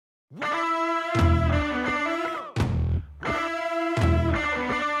And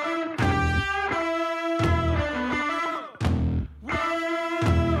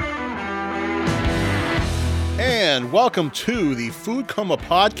welcome to the Food Coma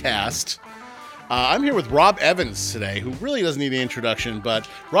podcast. I'm here with Rob Evans today, who really doesn't need an introduction, but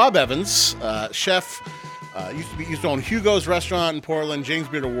Rob Evans, chef, used to own Hugo's restaurant in Portland, James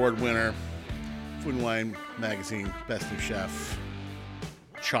Beard Award winner, Food and Wine Magazine, Best New Chef,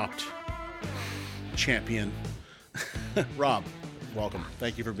 Chopped champion. Rob, welcome.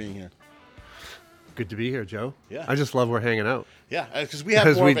 Thank you for being here. Good to be here, Joe. Yeah. I just love we're hanging out. Yeah, because we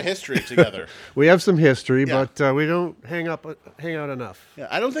have more of a history together. We have some history, Yeah. but we don't hang out enough. Yeah,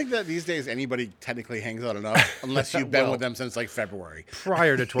 I don't think that these days anybody technically hangs out enough unless you've been with them since like February.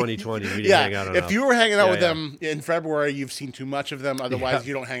 Prior to 2020, we didn't hang out enough. If you were hanging out with them in February, you've seen too much of them. Otherwise,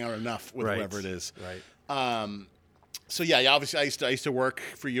 you don't hang out enough with whoever it is. Right. So yeah, obviously, I used to work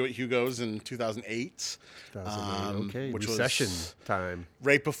for you at Hugo's in 2008. 2008, okay. Which Recession was time.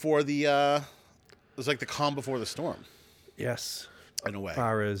 Right before the, it was like the calm before the storm. Yes. In a way. As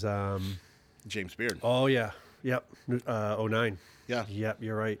far as James Beard. Oh yeah. Yep. 09. Yeah. Yep.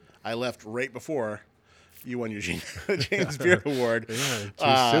 You're right. I left right before you won your James Beard Award.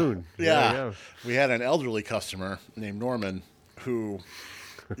 Yeah. Too soon. Yeah. We had an elderly customer named Norman who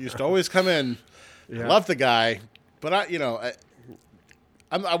used to always come in. Yeah. Loved the guy, but I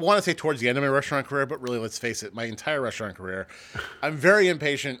want to say towards the end of my restaurant career, but really, let's face it, my entire restaurant career, I'm very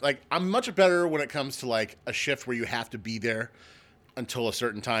impatient. Like, I'm much better when it comes to like a shift where you have to be there until a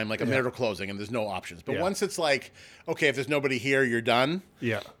certain time, like a minute of closing, and there's no options. But once it's like, okay, if there's nobody here, you're done.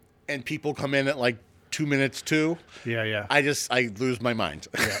 Yeah. And people come in at like 2 minutes to. Yeah. I lose my mind.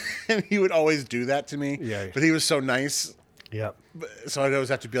 Yeah. And he would always do that to me. Yeah. But he was so nice. Yep. So I'd always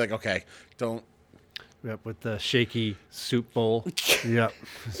have to be like, okay, don't. Yep. With the shaky soup bowl. Yep.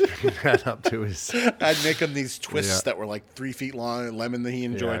 Bring that up to his. I'd make him these twists that were like 3 feet long, and lemon that he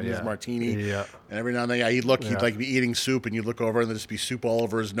enjoyed in his martini. Yeah. And every now and then, he'd like be eating soup, and you'd look over, and there'd just be soup all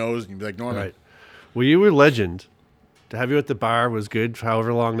over his nose, and you'd be like, Norman. Right. Well, you were a legend. To have you at the bar was good,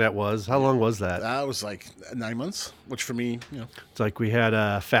 however long that was. How long was that? That was like 9 months, which for me, It's like we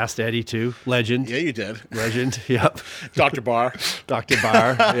had Fast Eddie, too. Legend. Yeah, you did. Legend, yep. Dr. Barr. Dr.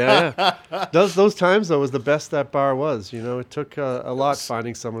 Barr, yeah. Those times, though, was the best that bar was. It took a lot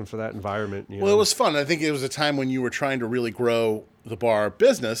finding someone for that environment. Well, it was fun. I think it was a time when you were trying to really grow the bar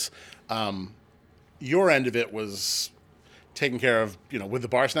business. Your end of it was taking care of, with the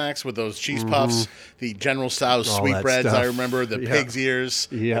bar snacks, with those cheese puffs, the General Tso's sweetbreads. I remember the pig's ears,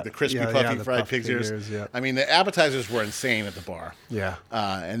 like the crispy, puffy fried pig's ears. Yeah. I mean, the appetizers were insane at the bar. Yeah.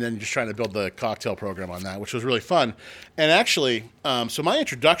 And then just trying to build the cocktail program on that, which was really fun. And actually, so my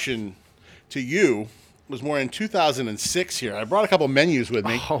introduction to you was more in 2006 here. I brought a couple menus with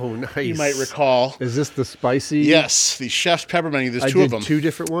me. Oh, nice. You might recall. Is this the spicy? Yes, the chef's pepper menu. There's two of them. I did 2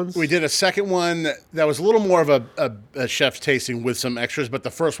 different ones? We did a second one that was a little more of a chef's tasting with some extras, but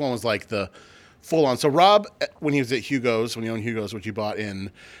the first one was like the full-on. So Rob, when he was at Hugo's, when he owned Hugo's, which he bought in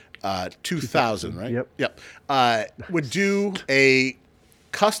 2000, right? Yep. Would do a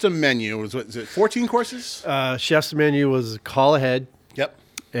custom menu. Was it 14 courses? Chef's menu was call ahead. Yep.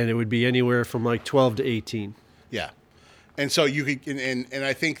 And it would be anywhere from like 12 to 18. Yeah. And so you could, and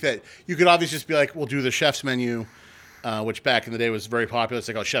I think that you could obviously just be like, we'll do the chef's menu, which back in the day was very popular. It's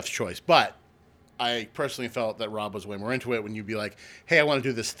like, chef's choice. But I personally felt that Rob was way more into it when you'd be like, hey, I want to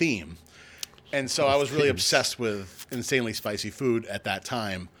do this theme. And so I was really obsessed with insanely spicy food at that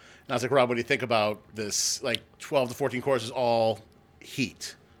time. And I was like, Rob, what do you think about this, like 12 to 14 courses, all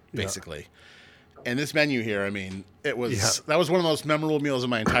heat, basically? Yeah. And this menu here, I mean, that was one of the most memorable meals of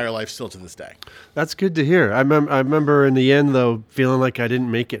my entire life still to this day. That's good to hear. I remember in the end, though, feeling like I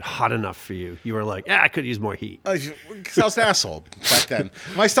didn't make it hot enough for you. You were like, I could use more heat. Because I was an asshole back then.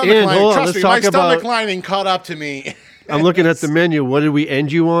 My stomach lining caught up to me. I'm looking at the menu. What did we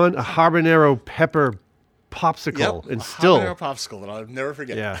end you on? A habanero pepper popsicle. Yep, and still. Habanero popsicle that I'll never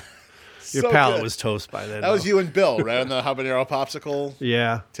forget. Yeah. Your palate was toast by then. That was you and Bill, right, on the habanero popsicle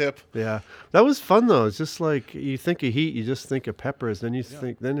tip? Yeah. That was fun, though. It's just like you think of heat, you just think of peppers. Then you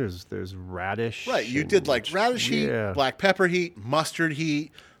think, then there's radish. Right. You did like radish heat, black pepper heat, mustard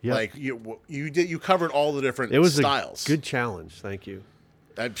heat. Yep. Like you covered all the different styles. It was a good challenge. Thank you.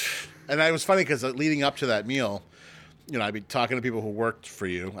 And it was funny because leading up to that meal, I'd be talking to people who worked for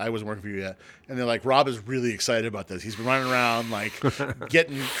you. I wasn't working for you yet. And they're like, Rob is really excited about this. He's been running around, like,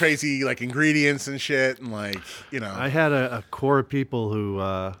 getting crazy, like, ingredients and shit. And, like, I had a core of people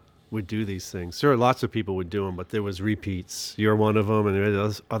who would do these things. Sure, lots of people would do them, but there was repeats. You're one of them. And there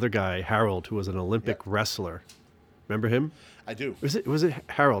was this other guy, Harold, who was an Olympic wrestler. Remember him? I do. Was it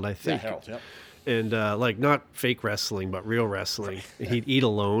Harold? I Yeah, think. Harold. Yep. And like not fake wrestling, but real wrestling. And he'd eat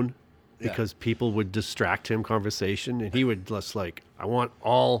alone because people would distract him conversation, and he would just like, I want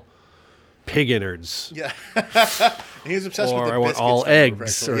all pig innards. Yeah. He was obsessed with the I want biscuits all from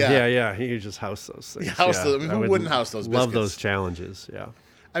eggs. Or, yeah. He would just house those things. House those. I mean, who wouldn't house those biscuits? Love those challenges. Yeah.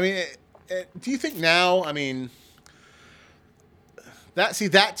 I mean, do you think now? I mean,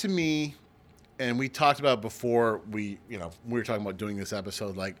 that to me, and we talked about before we were talking about doing this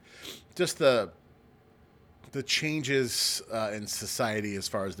episode, like just the changes in society as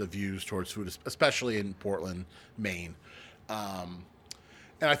far as the views towards food, especially in Portland, Maine.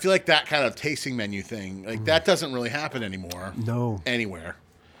 And I feel like that kind of tasting menu thing, like that doesn't really happen anymore. No. Anywhere.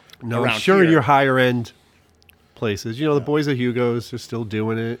 No, I'm sure here. your higher end places, the boys at Hugo's are still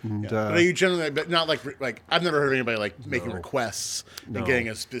doing it. And, but are you generally, but not like I've never heard anybody like making requests and getting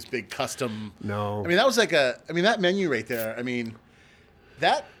this big custom. No. I mean, that was like that menu right there. I mean,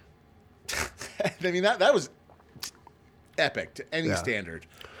 that was epic to any standard.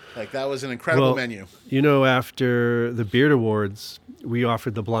 Like, that was an incredible menu. After the Beard Awards, we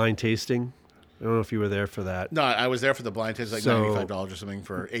offered the blind tasting. I don't know if you were there for that. No, I was there for the blind tasting, like $95 or something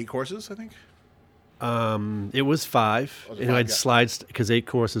for 8 courses, I think. It was 5. I'd slide, because 8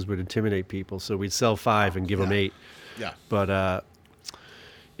 courses would intimidate people, so we'd sell 5 and give them 8. Yeah. But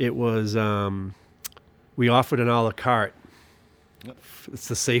it was, we offered an a la carte. Yep. It's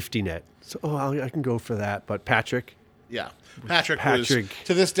the safety net. So, I can go for that. But Patrick... Yeah. Patrick was,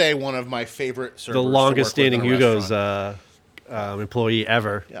 to this day, one of my favorite servers. The longest standing Hugo's employee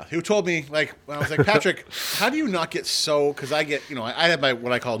ever. Yeah. Who told me, like, when I was like, Patrick, how do you not get so, because I get, I had my,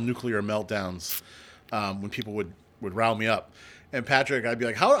 what I call nuclear meltdowns when people would rile me up. And Patrick, I'd be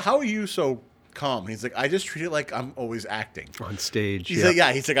like, how are you so calm? He's like, I just treat it like I'm always acting. On stage. He's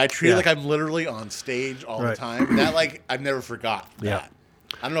like, he's like, I treat it like I'm literally on stage all the time. And that, like, I've never forgot that. Yeah.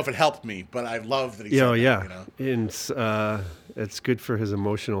 I don't know if it helped me, but I love that he said that, And it's good for his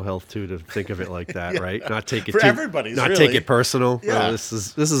emotional health too to think of it like that, right? Not take it for everybody. Not take it personal. Yeah. This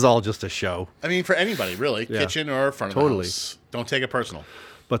is all just a show. I mean, for anybody, really, kitchen or front of the house. Don't take it personal.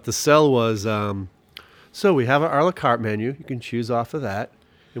 But the sell was so we have our a la carte menu. You can choose off of that.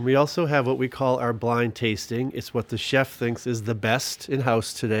 And we also have what we call our blind tasting. It's what the chef thinks is the best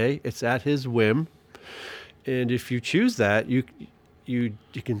in-house today. It's at his whim. And if you choose that, you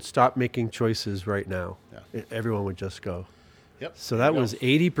can stop making choices right now. Yeah. Everyone would just go. Yep. So that was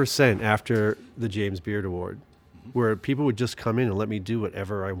 80% after the James Beard Award, where people would just come in and let me do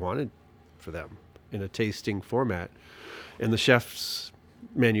whatever I wanted for them in a tasting format. And the chef's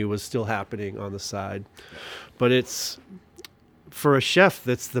menu was still happening on the side. Yeah. But it's, for a chef,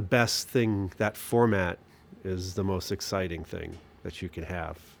 that's the best thing. That format is the most exciting thing that you can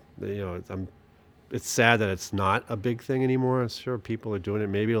have. It's sad that it's not a big thing anymore. I'm sure people are doing it.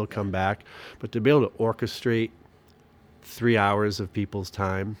 Maybe it'll come back. But to be able to orchestrate 3 hours of people's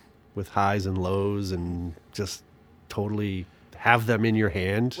time with highs and lows and just totally have them in your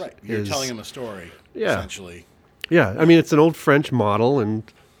hand. Right. You're telling them a story, essentially. Yeah. I mean, it's an old French model, and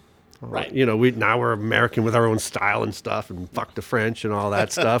right. We're American with our own style and stuff, and fuck the French and all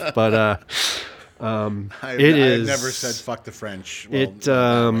that stuff. But I've never said fuck the French.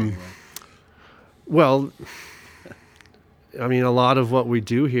 Well, I mean, a lot of what we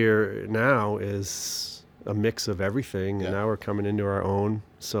do here now is a mix of everything, and now we're coming into our own.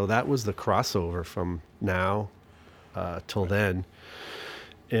 So that was the crossover from now till then.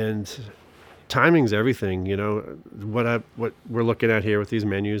 And timing's everything, What we're looking at here with these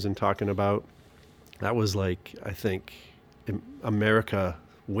menus and talking about, that was like, I think, America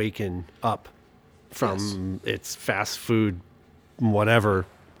waking up from its fast food, whatever,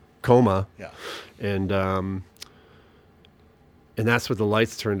 coma. Yeah. And that's what the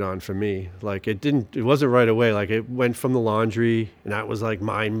lights turned on for me. Like, it wasn't right away. Like, it went from the laundry, and that was like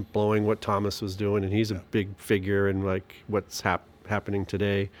mind blowing what Thomas was doing. And he's a big figure in like what's happening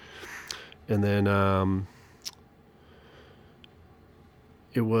today. And then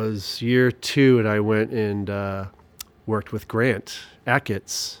it was year 2, and I went and worked with Grant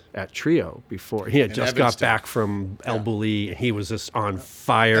Achatz at Trio before. He had just got back from El Bulli, and he was just on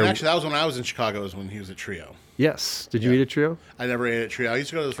fire. And actually, that was when I was in Chicago, was when he was at Trio. Yes. Did you eat at Trio? I never ate at Trio. I used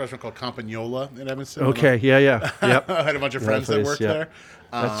to go to this restaurant called Campagnola in Evanston. Okay, yeah. Yep. I had a bunch of friends that worked there.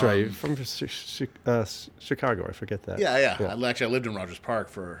 That's right. From Chicago, I forget that. Yeah. I lived in Rogers Park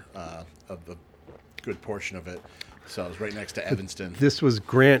for a good portion of it. So I was right next to Evanston. This was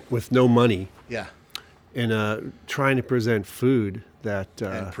Grant with no money. Yeah. And trying to present food that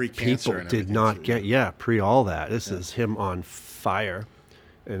people did not get. Yeah, pre all that. This is him on fire.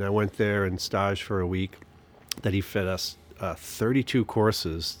 And I went there and staged for a week that he fed us 32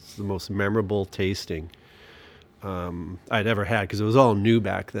 courses. It's the most memorable tasting I'd ever had because it was all new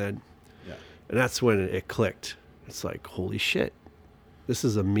back then. Yeah. And that's when it clicked. It's like, holy shit, this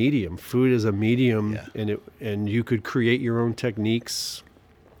is a medium. Food is a medium, and you could create your own techniques.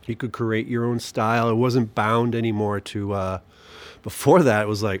 You could create your own style. It wasn't bound anymore to. Before that, it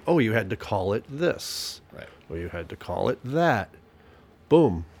was like, oh, you had to call it this, Right. or you had to call it that.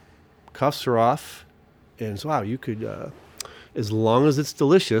 Boom, cuffs are off, and so wow, you could, as long as it's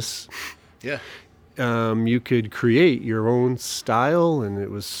delicious. Yeah. You could create your own style, and it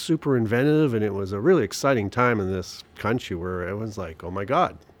was super inventive, and it was a really exciting time in this country where everyone's like, oh my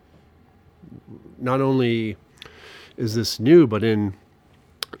God, not only is this new, but in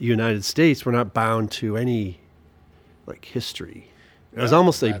the United States, we're not bound to any like history. It was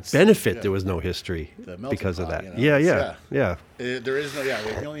almost a benefit there was no history because of that. You know? Yeah. There is no,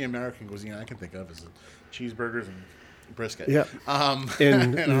 the only American cuisine I can think of is cheeseburgers and brisket. Yeah.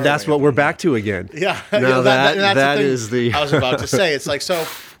 And that's what we're back to again. Yeah. Now that's that the is the... I was about to say. It's like, so,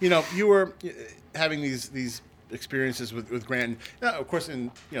 you were having these experiences with Grant. And, of course,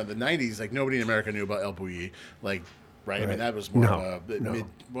 in, the 90s, like, nobody in America knew about El Bulli. Like, right? I mean, that was more of a mid...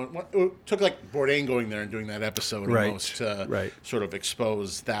 It took, like, Bourdain going there and doing that episode almost to sort of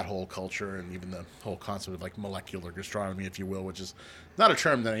expose that whole culture and even the whole concept of, like, molecular gastronomy, if you will, which is not a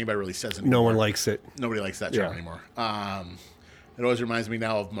term that anybody really says anymore. No one likes it. Nobody likes that term anymore. It always reminds me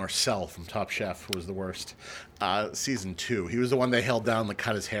now of Marcel from Top Chef, who was the worst. Season 2. He was the one they held down, like,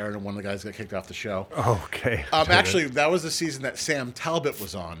 cut his hair, and one of the guys got kicked off the show. Oh, okay. Actually, that was the season that Sam Talbot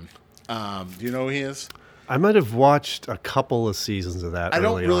was on. Do you know who he is? I might have watched a couple of seasons of that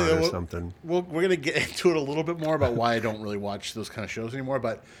early on or something. Well, we're going to get into it a little bit more about why I don't really watch those kind of shows anymore,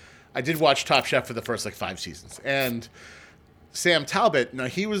 but I did watch Top Chef for the first, 5 seasons. And Sam Talbot, now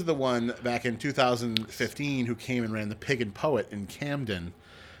he was the one back in 2015 who came and ran the Pig and Poet in Camden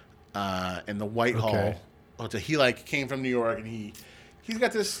in the Whitehall Hotel. He, came from New York, and he's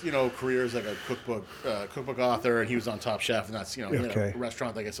got this, career as, a cookbook author, and he was on Top Chef, and that's, he had a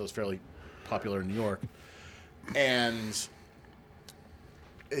restaurant, I guess it was fairly popular in New York. And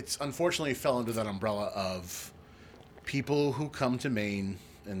it's unfortunately fell under that umbrella of people who come to Maine,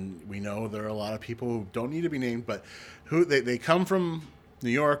 and we know there are a lot of people who don't need to be named, but who they come from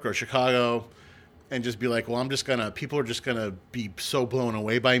New York or Chicago and just be like, well, people are just gonna be so blown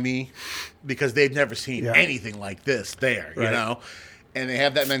away by me because they've never seen anything like this there, and they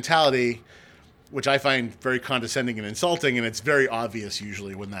have that mentality, which I find very condescending and insulting, and it's very obvious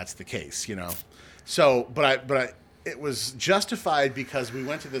usually when that's the case, So, it was justified because I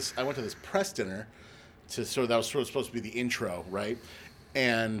went to this press dinner that was supposed to be the intro, right?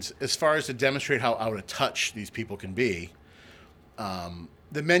 And as far as to demonstrate how out of touch these people can be,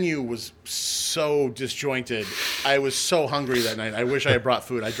 the menu was so disjointed. I was so hungry that night. I wish I had brought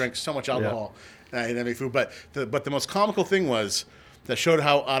food. I drank so much alcohol and I didn't have any food. But the most comical thing was that showed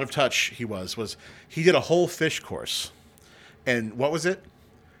how out of touch he was he did a whole fish course. And what was it?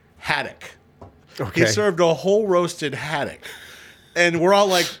 Haddock. Okay. He served a whole roasted haddock. And we're all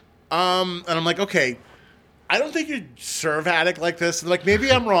like, and I'm like, okay, I don't think you serve haddock like this. And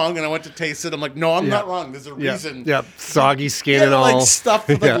maybe I'm wrong. And I went to taste it. I'm like, no, I'm not wrong. There's a reason. Yeah, soggy skin and all. Stuffed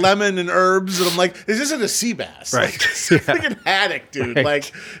with lemon and herbs. And I'm like, this isn't a sea bass. Right. Freaking haddock, dude.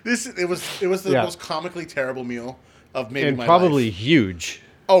 Right. It was the most comically terrible meal of maybe and my probably life. Huge.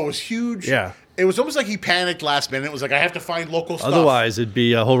 Oh, it was huge. Yeah. It was almost like he panicked last minute. It was like, I have to find local stuff. Otherwise, it'd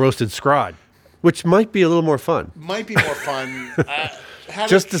be a whole roasted scrod, which might be a little more fun. Might be more fun.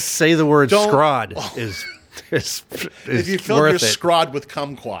 Just to say the word scrod is if you filled your scrod with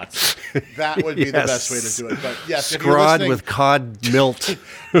kumquats, that would be the best way to do it. But yes, scrod with cod milt.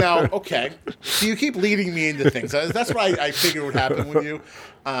 Now, okay, so you keep leading me into things. That's what I figured would happen with you.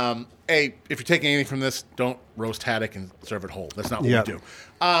 If you're taking anything from this, don't roast haddock and serve it whole. That's not what we do.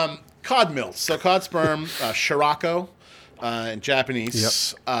 Cod milts. So cod sperm, shirako in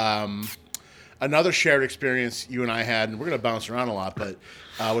Japanese. Yep. Another shared experience you and I had, and we're going to bounce around a lot, but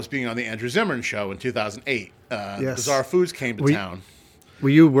was being on the Andrew Zimmern show in 2008. Bizarre Foods came to town. Were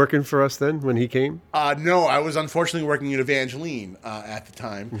you working for us then when he came? No, I was unfortunately working at Evangeline at the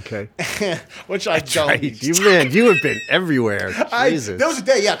time. Okay. Which I don't. Right. You have been everywhere. Jesus. There was a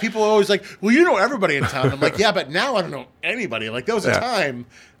day, people are always like, well, you know everybody in town. I'm like, yeah, but now I don't know anybody. Like, there was a time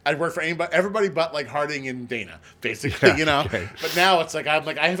I'd work for everybody but Harding and Dana, basically, Okay. But now it's like, I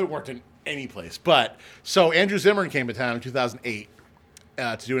haven't worked in any place. But, so Andrew Zimmern came to town in 2008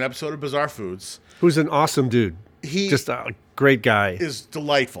 to do an episode of Bizarre Foods. Who's an awesome dude. Just a great guy. Is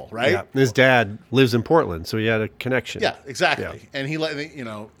delightful, right? Yeah. His dad lives in Portland, so he had a connection. Yeah, exactly. Yeah. And he let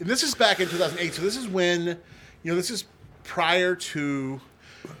and this is back in 2008. So this is when, this is prior to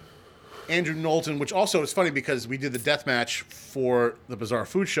Andrew Knowlton, which also is funny because we did the death match for the Bizarre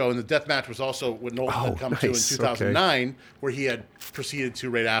Food Show, and the death match was also what Knowlton had come to in 2009, where he had proceeded to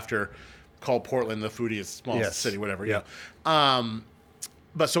right after call Portland the foodiest smallest city, whatever. Yeah.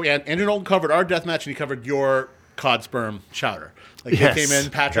 But so Andrew Knowlton covered our death match, and he covered your cod sperm chowder. Like they came in,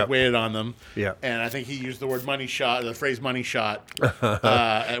 Patrick waited on them, and I think he used the word money shot, the phrase money shot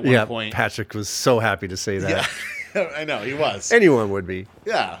at one point. Patrick was so happy to say that. Yeah. I know he was. Anyone would be.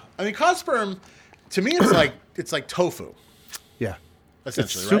 Yeah, I mean, cod sperm to me it's like tofu. Yeah,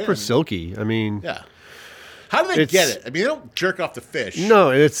 essentially, it's super right? silky. I mean, yeah. How do they get it? I mean, they don't jerk off the fish.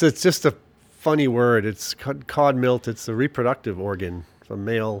 No, it's just a funny word. It's cod milt. It's the reproductive organ of a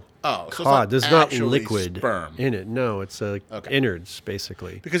male cod. There's not liquid sperm in it. No, it's innards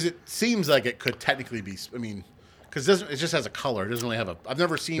basically. Because it seems like it could technically be. I mean, because it just has a color. It doesn't really have a. I've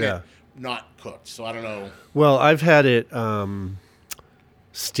never seen it not cooked, so I don't know. Well, I've had it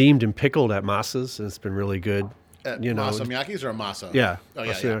steamed and pickled at Masa's, and it's been really good. Masa Miyaki's or Masa? Yeah. Oh,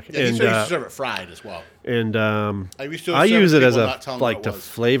 yeah. And, you used to serve it fried as well. And I use it as to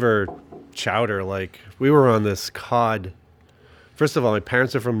flavor chowder. Like, we were on this cod. First of all, my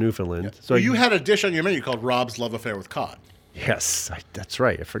parents are from Newfoundland. Yeah. So you had a dish on your menu called Rob's Love Affair with Cod. Yes, that's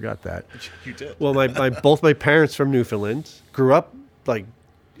right. I forgot that. You did. Well, both my parents from Newfoundland grew up like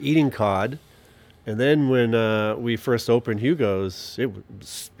eating cod, and then when we first opened Hugo's,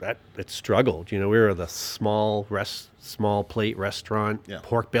 it struggled. We were the small plate restaurant. Yeah.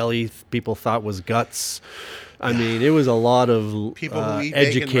 Pork belly people thought was guts. I mean, it was a lot of people who eat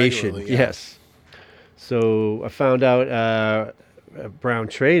education. Bacon Yes. So I found out at Brown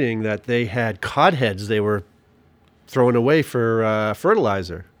Trading that they had cod heads they were throwing away for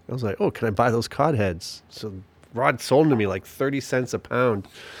fertilizer. I was like, oh, can I buy those cod heads? So Rod sold them to me like 30 cents a pound.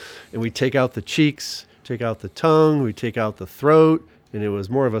 And we take out the cheeks, take out the tongue, we take out the throat, and it was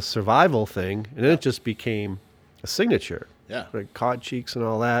more of a survival thing. And then it just became a signature. Yeah. Like cod cheeks and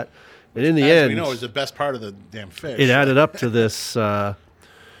all that. And in the end, end, we know it was the best part of the damn fish. It added up to this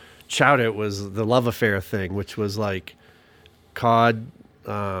chowder. It was the love affair thing, which was like cod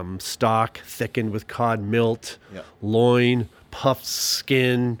stock thickened with cod milt, loin, puffed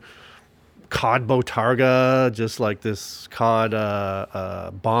skin, cod botarga, just like this cod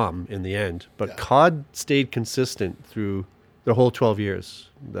bomb in the end. But cod stayed consistent through the whole 12 years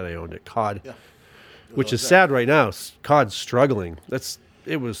that I owned it. Cod, which is sad right now. Cod's struggling.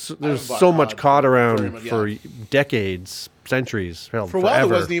 There's so much cod around for decades, centuries. Hell, for a while,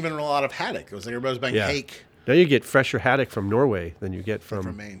 there wasn't even a lot of haddock. It was like everybody was buying hake. Now you get fresher haddock from Norway than you get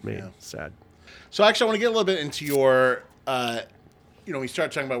from Maine. Yeah. Sad. So actually, I want to get a little bit into your, we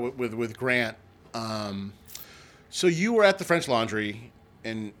started talking about with Grant. So you were at the French Laundry,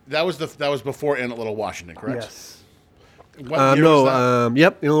 and that was before in Little Washington, correct? Yes. What year was that?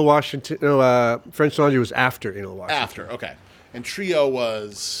 Yep, Inland Washington. No, French Laundry was after Inland Washington. After, okay. And Trio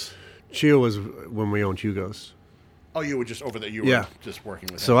was when we owned Hugo's. Oh, you were just over there. You were just working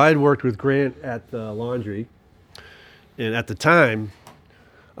with him. So I'd worked with Grant at the laundry, and at the time,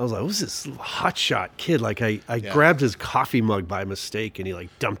 I was like, "Who's this hotshot kid?" Like I grabbed his coffee mug by mistake, and he like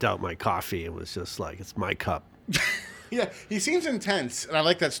dumped out my coffee. It was just like, it's my cup. Yeah, he seems intense, and I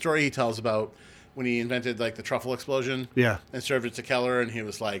like that story he tells about when he invented like the truffle explosion. Yeah. And served it to Keller, and he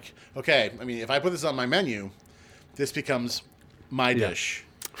was like, "Okay, I mean, if I put this on my menu, this becomes my dish."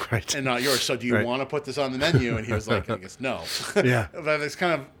 Right. And not yours. So do you want to put this on the menu? And he was like, I guess no. Yeah. But it's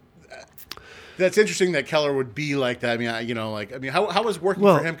kind of, that's interesting that Keller would be like that. I mean, how was working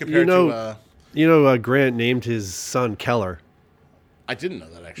for him compared to... Grant named his son Keller. I didn't know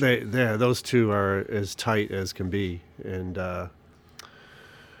that, actually. Those two are as tight as can be. And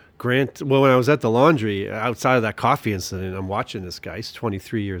Grant, when I was at the laundry, outside of that coffee incident, I'm watching this guy. He's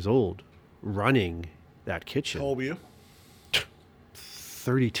 23 years old, running that kitchen. How old were you?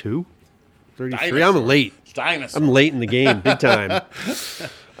 32, 33. Dinosaur. I'm late. Dinosaur. I'm late in the game, big time.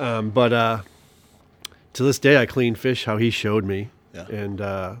 But to this day, I clean fish how he showed me,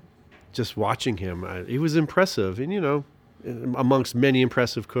 and just watching him, he was impressive. And amongst many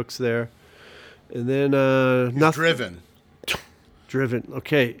impressive cooks there. And then driven.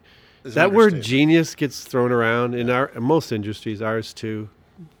 Okay, that word genius gets thrown around in most industries, ours too.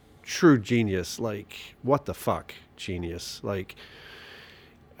 True genius, like what the fuck, genius, like.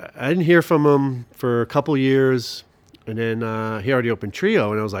 I didn't hear from him for a couple years, and then he already opened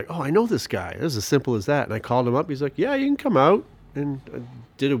Trio, and I was like, oh, I know this guy. It was as simple as that. And I called him up. He's like, yeah, you can come out. And I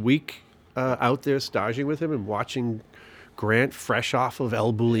did a week out there staging with him and watching Grant, fresh off of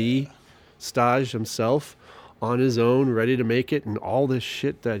El Bulli, stage himself on his own, ready to make it, and all this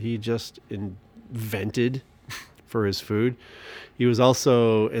shit that he just invented for his food. He was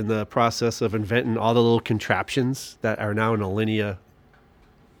also in the process of inventing all the little contraptions that are now an Alinea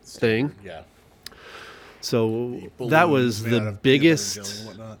thing. Yeah. So The that was balloons made out the of peanut butter and jelly biggest, and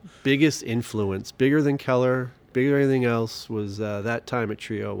whatnot. biggest influence, bigger than Keller, bigger than anything else, was that time at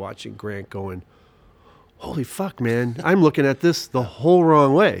Trio watching Grant going, holy fuck, man, I'm looking at this the whole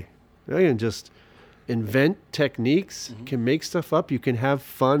wrong way. I can just invent techniques, can make stuff up, you can have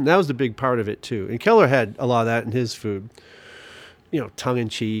fun. That was the big part of it, too. And Keller had a lot of that in his food. You know,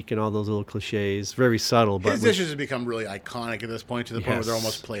 tongue-in-cheek and all those little cliches. Very subtle. But His dishes have become really iconic at this point, to the point where they're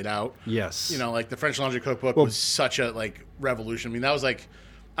almost played out. Yes. You know, like the French Laundry Cookbook was such a revolution. I mean, that was like,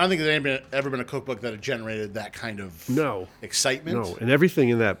 I don't think there's ever been a cookbook that had generated that kind of excitement. No, and everything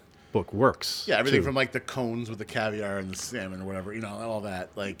in that book works. Yeah, everything too. from like the cones with the caviar and the salmon or whatever, you know, all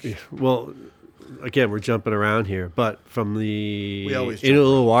that. Like, Well, again, we're jumping around here, but from We always in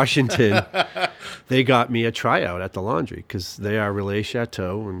Little Washington, they got me a tryout at the laundry because they are Relais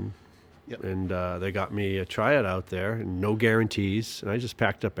Chateau, and they got me a tryout out there, and no guarantees. And I just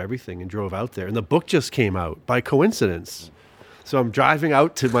packed up everything and drove out there. And the book just came out by coincidence. So I'm driving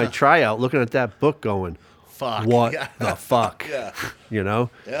out to my tryout, looking at that book, going, fuck. "What Yeah. the fuck?" Yeah. You know,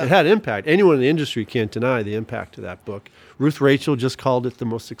 Yeah. it had impact. Anyone in the industry can't deny the impact of that book. Ruth Rachel just called it the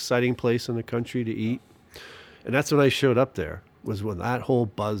most exciting place in the country to eat. And that's when I showed up there, was when that whole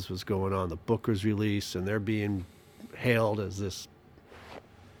buzz was going on. The book was released, and they're being hailed as this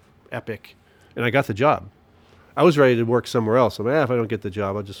epic. And I got the job. I was ready to work somewhere else. I'm if I don't get the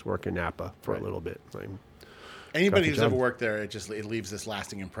job, I'll just work in Napa for a little bit. Anybody who's job. ever worked there, it leaves this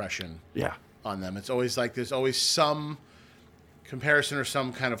lasting impression Yeah. on them. It's always like there's always some comparison or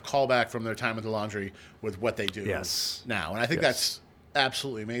some kind of callback from their time at the laundry with what they do Yes. now. And I think Yes. that's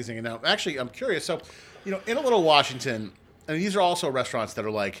absolutely amazing. And now, actually, I'm curious. So, you know, in a Little Washington, and these are also restaurants that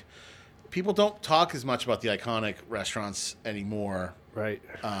are like, people don't talk as much about the iconic restaurants anymore. Right.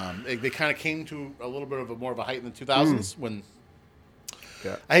 They kind of came to a little bit of a more of a height in the 2000s when,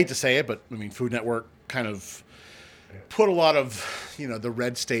 Yeah. I hate to say it, but I mean, Food Network kind of put a lot of, you know, the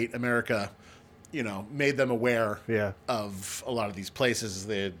red state America, you know, made them aware of a lot of these places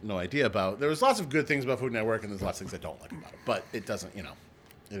they had no idea about. There was lots of good things about Food Network, and there's lots of things I don't like about it, but it doesn't, you know,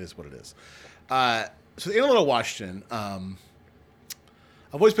 it is what it is. So in a Little Washington,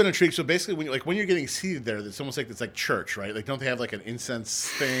 I've always been intrigued. So basically, when you're getting seated there, it's almost like it's like church, right? Like, don't they have like an incense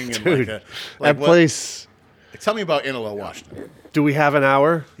thing and Dude, like that place. Tell me about In a Little Washington. Do we have an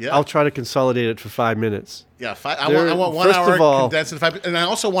hour? Yeah. I'll try to consolidate it for 5 minutes. Yeah, I want 1 first hour of all- condensed in 5, and I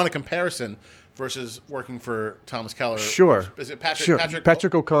also want a comparison versus working for Thomas Keller. Sure. Is it Patrick? Sure.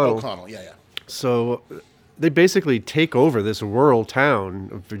 Patrick O'Connell. O'Connell. Yeah. So they basically take over this rural town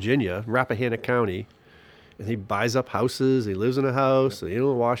of Virginia, Rappahannock County, and he buys up houses. He lives in a house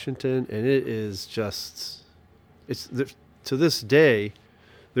in Washington, and it is just, to this day,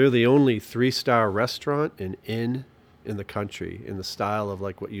 they're the only 3-star restaurant and inn in the country in the style of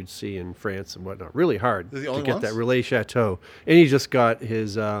like what you'd see in France and whatnot. Really hard They're the to only get ones? that Relais Chateau. And he just got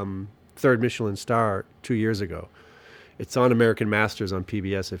his 3rd Michelin star 2 years ago. It's on American Masters on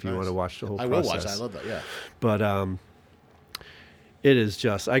PBS if you want to watch the whole I process. will watch that. I love that. Yeah. But it is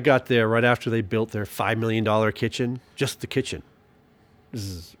just, I got there right after they built their $5 million kitchen, just the kitchen. This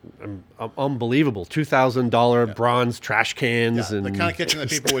is unbelievable. $2,000 bronze trash cans. Yeah, And the kind of kitchen that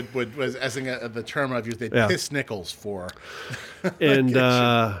people would was, as in the term I've used, they'd piss nickels for. And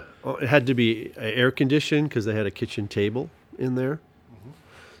it had to be air conditioned because they had a kitchen table in there.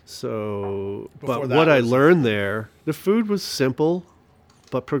 So, Before but that what I was- learned there, the food was simple,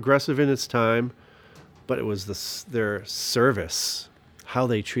 but progressive in its time. But it was their service, how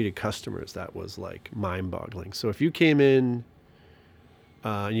they treated customers, that was like mind-boggling. So if you came in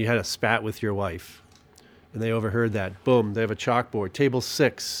and you had a spat with your wife, and they overheard that, boom, they have a chalkboard, table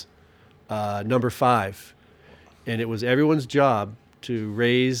 6, number 5, and it was everyone's job to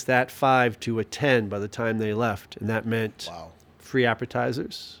raise that 5 to a 10 by the time they left, and that meant free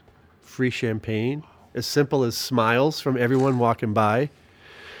appetizers, free champagne, as simple as smiles from everyone walking by.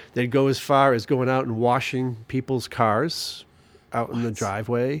 They'd go as far as going out and washing people's cars out in the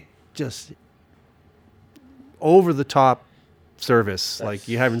driveway. Just over the top service like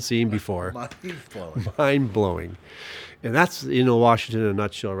you haven't seen before. Mind-blowing. Mind-blowing. And that's Washington in a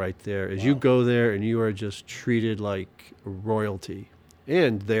nutshell right there. Is you go there and you are just treated like royalty.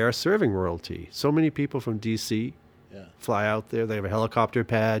 And they are serving royalty. So many people from D.C. fly out there. They have a helicopter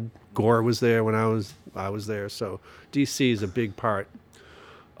pad. Gore was there when I was there. So D.C. is a big part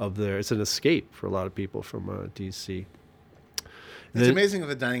of their. It's an escape for a lot of people from D.C. It's amazing that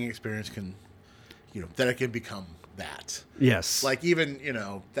the dining experience can, that it can become that. Yes. Like even,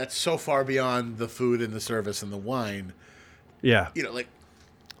 that's so far beyond the food and the service and the wine. Yeah. Like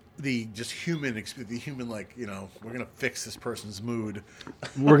the just human, like, we're going to fix this person's mood.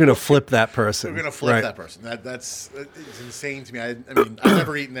 We're going to flip that person. We're going to flip that person. It's insane to me. I mean, I've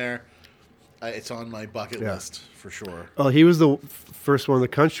never eaten there. It's on my bucket list for sure. Well, he was the first one in the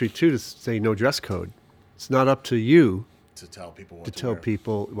country, too, to say no dress code. It's not up to you to tell people what to to tell wear.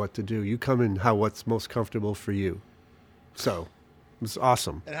 people what to do. You come in what's most comfortable for you. So it's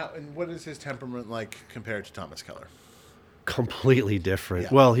awesome. And what is his temperament like compared to Thomas Keller? Completely different.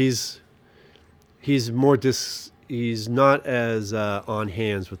 Yeah. Well, he's more he's not as on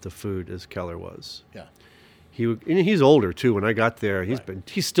hands with the food as Keller was. Yeah. And he's older too. When I got there,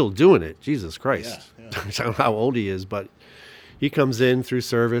 he's still doing it. Jesus Christ. Yeah. I don't know how old he is, but he comes in through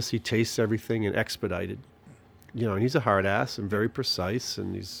service, he tastes everything and expedited. And he's a hard ass and very precise,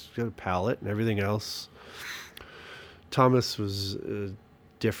 and he's got a palate and everything else. Thomas was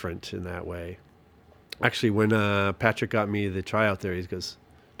different in that way. Actually, when Patrick got me the tryout there, he goes,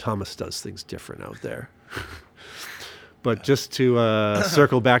 Thomas does things different out there. But just to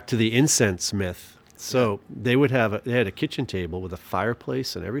circle back to the incense myth. So they had a kitchen table with a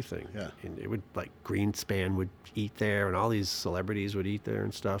fireplace and everything. Yeah. And it would, like, Greenspan would eat there, and all these celebrities would eat there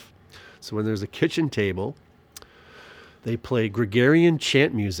and stuff. So when there's a kitchen table, they play Gregorian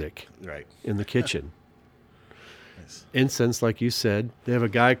chant music in the kitchen. Nice. Incense, like you said. They have a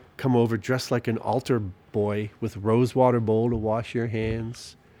guy come over dressed like an altar boy with rosewater bowl to wash your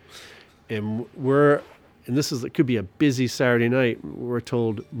hands. And it could be a busy Saturday night. We're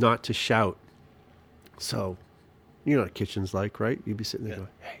told not to shout. So, you know what a kitchen's like, right? You'd be sitting there going,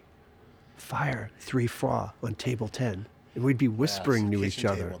 hey, fire 3 fra on table 10. And we'd be whispering to each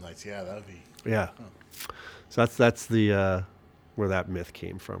other. Table nights. Yeah, that would be. Yeah. Oh. So that's the where that myth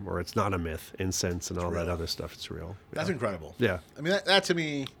came from. Or it's not a myth. Incense and all that other stuff. It's real. That's incredible. Yeah. I mean, that to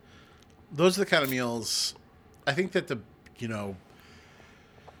me, those are the kind of meals, I think that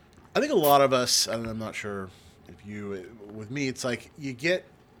I think a lot of us, and I'm not sure with me, it's like you get,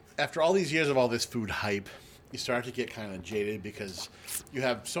 after all these years of all this food hype, you start to get kind of jaded because you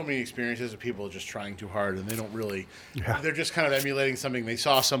have so many experiences of people just trying too hard and they don't really, they're just kind of emulating something they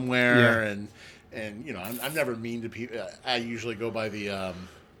saw somewhere. And I'm never mean to people. I usually go by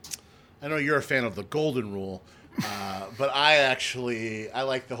I know you're a fan of the golden rule, but I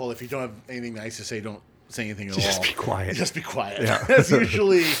like the whole, if you don't have anything nice to say, don't say anything at all. Just be quiet. Just be quiet. Yeah. That's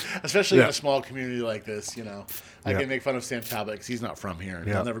usually, especially in a small community like this, I can make fun of Sam Talbot because he's not from here and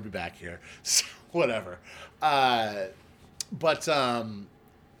he'll never be back here. So whatever. But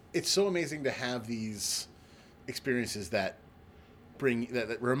it's so amazing to have these experiences that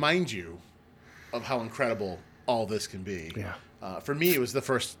remind you of how incredible all this can be. Yeah. For me, it was the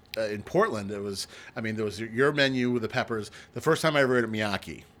first in Portland. There was your menu with the peppers. The first time I ever ate at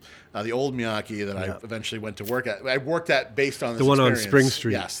Miyake. The old Miyake that I eventually went to work at. I worked at based on this one experience. on Spring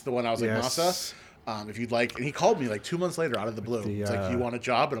Street. Yes, the one I was like, Masa, if you'd like. And he called me like 2 months later out of the blue. It's like, you want a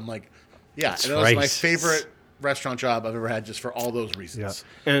job? And I'm like, yeah. And it was my favorite restaurant job I've ever had just for all those reasons.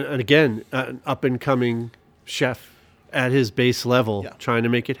 Yeah. And again, an up-and-coming chef at his base level, trying to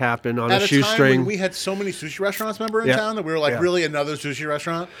make it happen on a shoestring. At a time when we had so many sushi restaurants, remember, in town, that we were like, really another sushi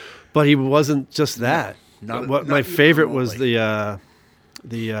restaurant? But he wasn't just that. My favorite was the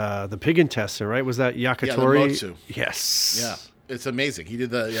pig intestine, right? Was that yakitori? Yeah, the motsu. Yes. Yeah. It's amazing. He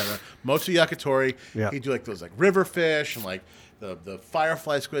did the motsu yakitori. Yeah. He'd do like those like river fish and like the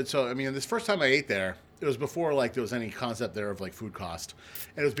firefly squid. So, I mean, this first time I ate there, it was before like there was any concept there of like food cost.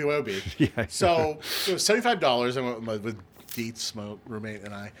 And it was BYOB. Yeah. So it was $75. I went with Dietz, my roommate,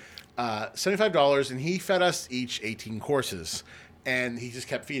 and I. $75, and he fed us each 18 courses. And he just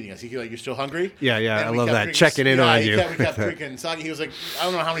kept feeding us. He like, "You're still hungry?" Yeah. And I love that. Checking in on you. We kept freaking sake. He was like, I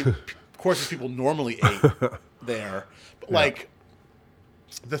don't know how many courses people normally ate there. But like,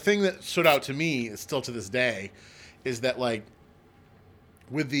 the thing that stood out to me, still to this day, is that like,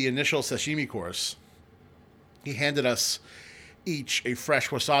 with the initial sashimi course, he handed us each a fresh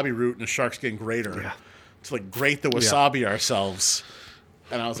wasabi root and a shark skin grater to like grate the wasabi ourselves.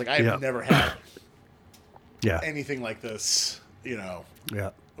 And I was like, I've never had anything like this. We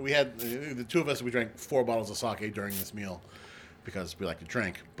had the two of us. We drank 4 bottles of sake during this meal because we like to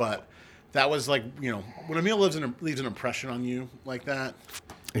drink. But that was like, when a meal leaves an impression on you like that.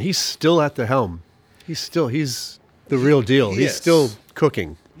 And he's still at the helm. He's the real deal. He's still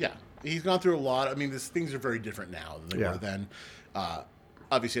cooking. Yeah, he's gone through a lot. I mean, things are very different now than they were then.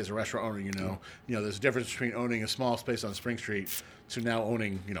 obviously as a restaurant owner, there's a difference between owning a small space on Spring Street to now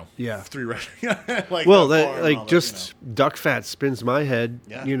owning, 3 restaurants. Duck fat spins my head.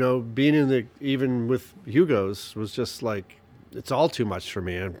 Yeah. Being even with Hugo's was just like, it's all too much for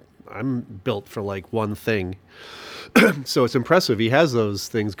me. I'm built for like one thing. So it's impressive. He has those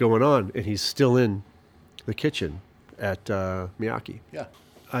things going on, and he's still in the kitchen at Miyake. Yeah.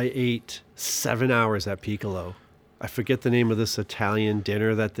 I ate 7 hours at Piccolo. I forget the name of this Italian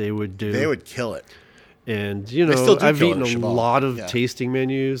dinner that they would do. They would kill it. And, still do I've kill eaten it at a Cheval. lot of Yeah. tasting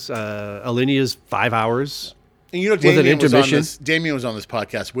menus. Alinia's 5 hours. And with an Damien was on intermission. this. Damien was on this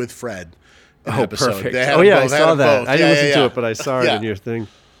podcast with Fred. In an Oh, episode. perfect. They had Oh, them yeah, I both. They had saw them that. both. I didn't listen to yeah. it, but I saw it Yeah. in your thing.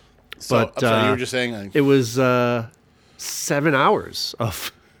 So, But I'm sorry, you were just saying it was 7 hours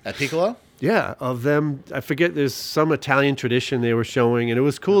of... at Piccolo. Yeah, of them. I forget, there's some Italian tradition they were showing, and it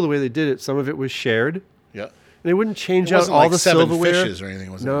was cool the way they did it. Some of it was shared. Yeah. And they wouldn't change It out wasn't all like the 7 silverware. fishes or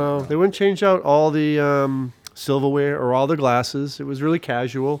anything, was it? No, they wouldn't change out all the silverware or all the glasses. It was really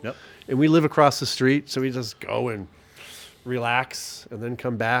casual. Yep. And we live across the street, so we just go and relax and then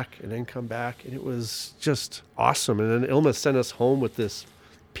come back and then come back. And it was just awesome. And then Ilma sent us home with this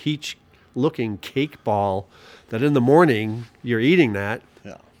peach-looking cake ball that in the morning you're eating that.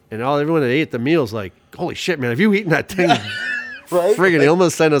 Yeah. And everyone that ate the meal's like, holy shit, man, have you eaten that thing? Right. Friggin'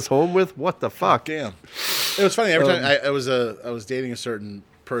 Ilma sent us home with? What the fuck? Damn. It was funny. Every time I was dating a certain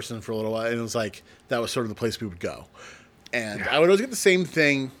person for a little while, and it was like that was sort of the place we would go. And I would always get the same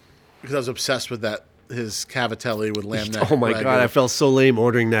thing because I was obsessed with his cavatelli with lamb neck. Oh my God, I felt so lame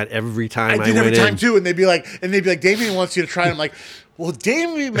ordering that every time I did went every time in. too, and they'd be like, Damien wants you to try it. I'm like, well,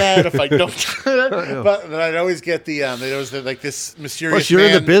 Damien would be mad if I don't try it. But I'd always get they'd always like this mysterious. Plus, you're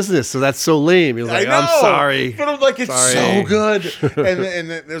man. in the business, so that's so lame. You're like, I know, I'm sorry. but I'm like, it's Sorry. so good. and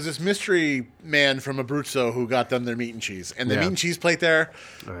there's this mystery man from Abruzzo who got them their meat and cheese, and the meat and cheese plate there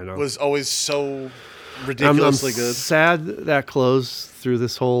I know. was always so I'm ridiculously good. sad that closed through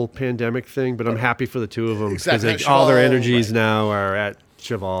this whole pandemic thing, but I'm happy for the two of them because Exactly. all their Cheval, energies right. now are at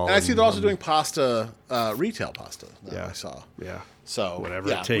Cheval. And I see they're also doing pasta, retail pasta. That I saw. Yeah. So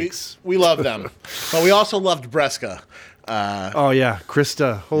Whatever it takes. We love them, but we also loved Bresca. Oh yeah,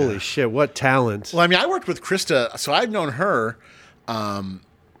 Krista. Holy shit, what talent! Well, I mean, I worked with Krista, so I've known her.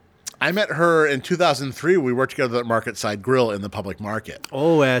 I met her in 2003. We worked together at Market Side Grill in the public market.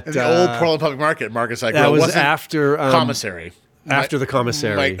 Oh, at In the old Portland Public Market, Market Side Grill. that It was wasn't after commissary. After the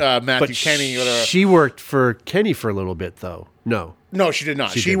commissary. Matthew But Kenny. Or whatever. she worked for Kenny for a little bit, though. No. No, she did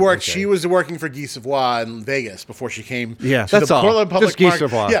not. She didn't, worked. okay. She was working for Guy Savoy in Vegas before she came. Yeah, to that's the all. Portland Public Just Guy Market.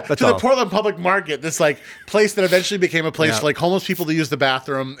 Savoy. Yeah, That's to the all. Portland Public Market. This like place that eventually became a place Yeah. for like homeless people to use the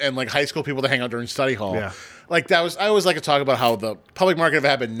bathroom and like high school people to hang out during study hall. Yeah. Like that was. I always like to talk about how the public market if it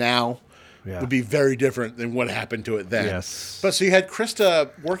happened now would be very different than what happened to it then. Yes. But so you had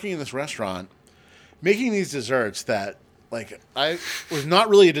Krista working in this restaurant, making these desserts that like I was not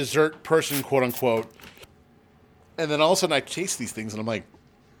really a dessert person, quote unquote. And then all of a sudden I taste these things and I'm like,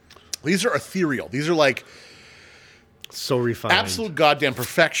 these are ethereal. These are like So refined. absolute goddamn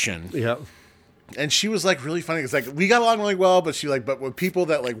perfection. Yeah. And she was like really funny. It's like we got along really well, but but with people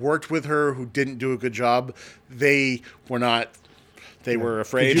that like worked with her who didn't do a good job, they were not. They were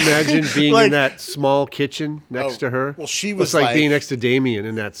afraid. Could you imagine being Like, in that small kitchen next to her? well, she was It's like like- being next to Damien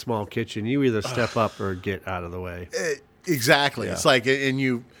in that small kitchen. You either step up or get out of the way. Exactly. Yeah. It's like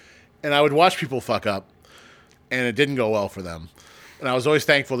and I would watch people fuck up, and it didn't go well for them. And I was always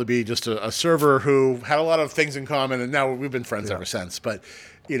thankful to be just a server who had a lot of things in common, and now we've been friends ever since. But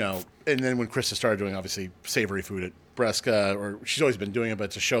and then when Krista started doing obviously savory food at Bresca, or she's always been doing it,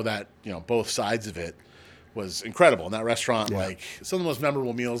 but to show that both sides of it was incredible. And that restaurant, like some of the most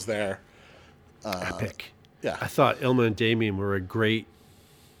memorable meals there. Epic. Yeah, I thought Ilma and Damien were a great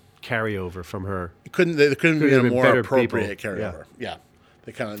carryover from her. there couldn't be Could've a been more better appropriate people. carryover. Yeah,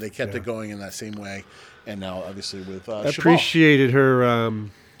 they kept it going in that same way, and now obviously with I Cheval. appreciated her.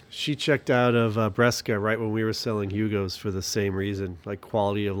 She checked out of Bresca right when we were selling Hugo's for the same reason, like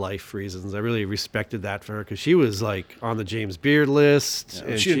quality of life reasons. I really respected that for her because she was like on the James Beard list.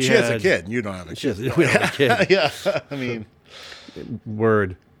 Yeah, And she has a kid. You don't have a kid. We don't have a kid. Yeah, I mean,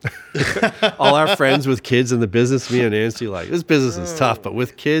 Word. All our friends with kids in the business, me and Nancy, like, this business is tough, but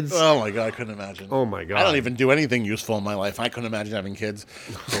with kids, oh my god, I couldn't imagine. oh my God. I don't even do anything useful in my life. I couldn't imagine having kids.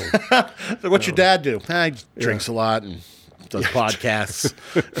 So what's your dad do? He drinks a lot and does podcasts.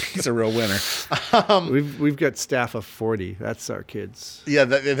 He's a real winner. We've got staff of 40. That's our kids. Yeah,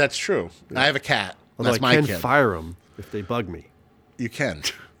 that's true. I have a cat. Although That's I my can kid. fire them if they bug me. You can.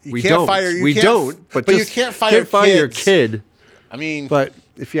 You We can't don't. fire. You we can't, don't. But you just can't fire your kids. kid. I mean, But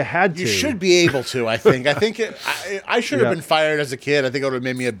if you had to, You should be able to, I think. I should have Yeah. been fired as a kid. I think it would have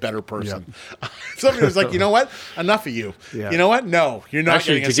made me a better person. Somebody was like, you know what? Enough of you. Yeah. You know what? No, you're not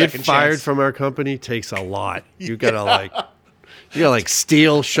actually getting a to get second fired chance. from our company takes a lot. You gotta like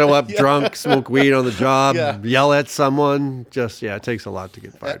steal, show up drunk, smoke weed on the job, Yeah. yell at someone. Just it takes a lot to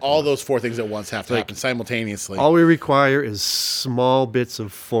get fired. All those 4 things at once have to happen simultaneously. All we require is small bits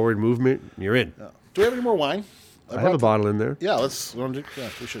of forward movement. And you're in. Do we have any more wine? I have a bottle in there. Yeah, we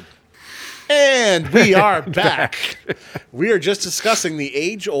should. And we are back. We are just discussing the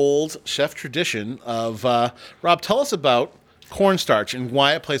age-old chef tradition of Rob. Tell us about cornstarch and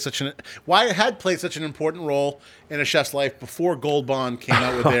why it had played such an important role in a chef's life before Gold Bond came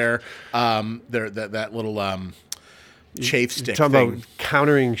out with that little chafe stick Talking thing. about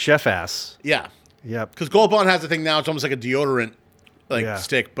countering chef ass. Yeah, Yep. because Gold Bond has a thing now. It's almost like a deodorant Yeah.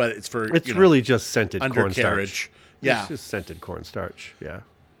 stick, but it's for It's really just scented undercarriage. cornstarch. Yeah, It's just scented cornstarch. Yeah.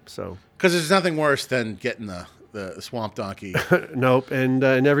 So because there's nothing worse than getting the swamp donkey. nope. And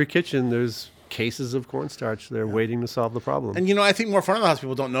in every kitchen, there's cases of cornstarch. They're waiting to solve the problem. And I think more front of the house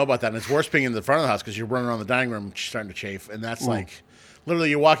people don't know about that. And it's worse being in the front of the house because you're running around the dining room starting to chafe, and that's like literally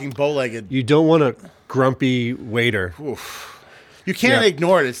you're walking bow-legged. You don't want a grumpy waiter. You can't Yeah.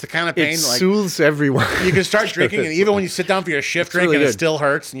 ignore it. It's the kind of pain It like soothes everyone. you can start drinking, and even when you sit down for your shift drink, really and it good. still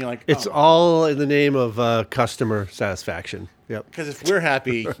hurts, and you're like, It's all in the name of customer satisfaction. Yep. because if we're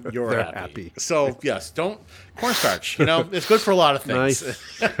happy, you're They're happy. happy. So yes, don't cornstarch. It's good for a lot of things.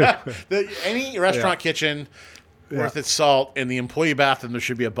 Any restaurant kitchen worth its salt, in the employee bathroom there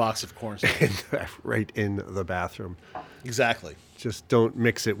should be a box of cornstarch. Right in the bathroom. Exactly. Just don't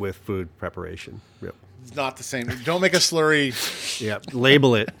mix it with food preparation. Yep. It's not the same. Don't make a slurry Yep.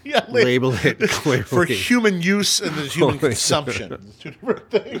 Label it. Yeah, label it clearly. for human use and the human Holy consumption. It's two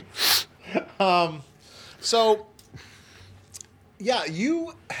different things. So, yeah,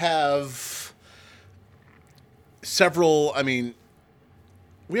 you have several. I mean,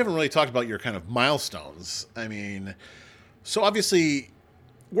 we haven't really talked about your kind of milestones. I mean, so obviously,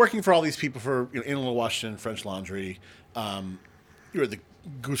 working for all these people for Inland Washington, French Laundry, you were at the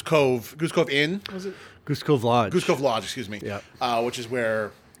Goose Cove Inn, was it? Goose Cove Lodge. Goose Cove Lodge, excuse me. Yeah. Which is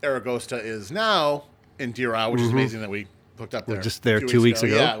where Aragosta is now in Deer Isle, which is amazing that we hooked up there. We're just there a few 2 weeks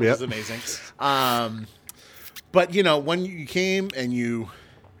ago. Yeah, which Yep. is amazing. But, when you came and you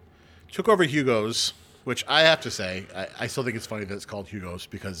took over Hugo's, which I have to say, I still think it's funny that it's called Hugo's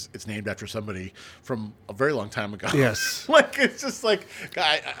because it's named after somebody from a very long time ago. Yes. It's just like,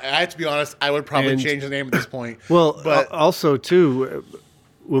 I have to be honest, I would probably change the name at this point. Well, but also, too,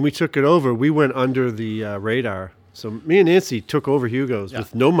 when we took it over, we went under the radar. So me and Nancy took over Hugo's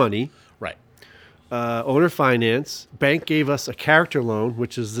with no money. right. Owner finance. Bank gave us a character loan,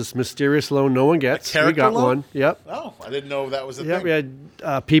 which is this mysterious loan no one gets. We character got loan? one. Yep. Oh, I didn't know that was a Yeah, thing. we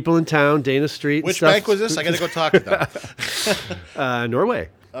had people in town, Dana Street. and Which stuff. bank was this? I got to go talk to them. Norway.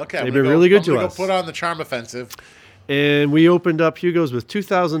 Okay, They've I'm been gonna really good I'm gonna to go us. Put on the charm offensive. And we opened up Hugo's with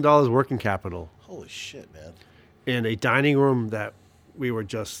 $2,000 working capital Holy shit, man! and a dining room that we were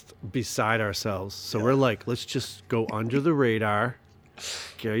just beside ourselves. So we're like, let's just go under the radar,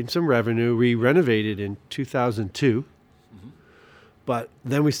 gain some revenue. We renovated in 2002, but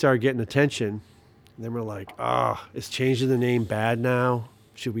then we started getting attention. And then we're like, is changing the name bad now?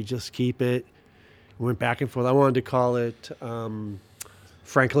 Should we just keep it? We went back and forth. I wanted to call it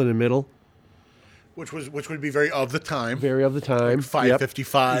Franklin and Middle. Which would be very of the time. Very of the time.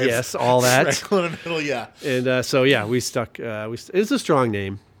 555. Yes, all that. Franklin in the middle, yeah. And so, yeah, we stuck. It's a strong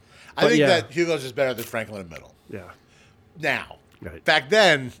name. I think yeah. that Hugo's is better than Franklin in the middle. Yeah. Now, Right. back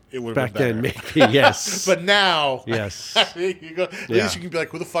then it would have Back been then, better. maybe, yes. But now, Yes. Hugo, at Yeah. least you can be like,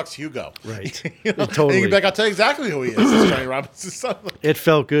 "Who the fuck's Hugo?" Right. And Totally. you can be like, "I'll tell you exactly who he is." It's Johnny Robinson's son. It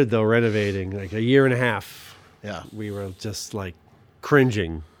felt good, though, renovating. Like a year and a half, Yeah. we were just like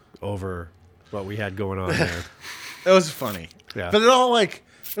cringing over what we had going on there. It was funny. Yeah. But it all it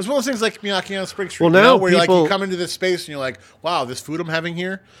was one of those things like Miyake on Spring Street. Well, you know, now where you're people- you come into this space and you're like, wow, this food I'm having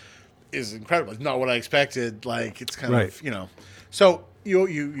here is incredible. It's not what I expected. Like it's kind Right. of. So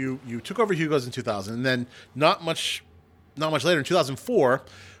you took over Hugo's in 2000, and then not much later in 2004,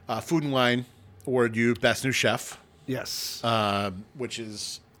 Food and Wine awarded you Best New Chef, Yes. which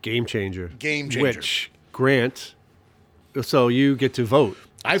is Game changer. Game changer. Which Grant, so you get to vote.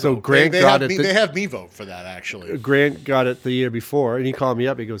 I so vote. Grant they got have it. me, they have me vote for that actually. Grant got it the year before, and he called me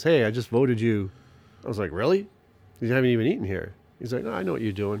up. He goes, "Hey, I just voted you." I was like, "Really? You haven't even eaten here?" He's like, "No, I know what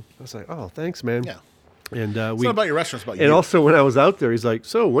you're doing." I was like, "Oh, thanks, man." Yeah. And It's not about your restaurant, it's about you. and also when I was out there, he's like,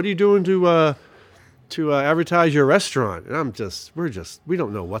 "So, what are you doing to advertise your restaurant?" And we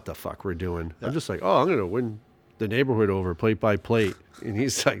don't know what the fuck we're doing. I'm just like, "Oh, I'm gonna win the neighborhood over plate by plate. And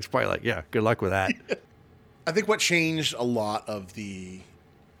he's like, probably like, yeah, good luck with that. I think what changed a lot of the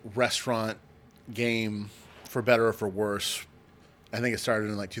restaurant game, for better or for worse, I think it started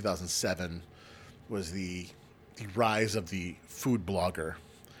in like 2007, was the rise of the food blogger,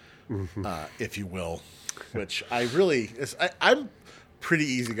 if you will, which I'm pretty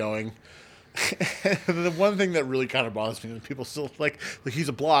easygoing. The one thing that really kind of bothers me is people still like he's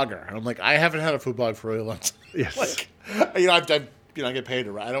a blogger. And I'm like, I haven't had a food blog for a really long time. Yes. Like, I get paid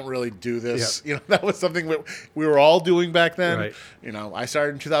to write. I don't really do this. Yep. That was something we were all doing back then. Right. I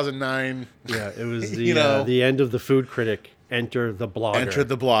started in 2009. Yeah, it was the end of the food critic. Enter the blogger. Enter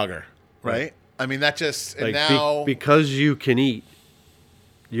the blogger, right? I mean, that just, and like now... because you can eat,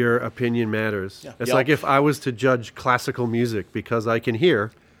 your opinion matters. Yeah. It's like if I was to judge classical music because I can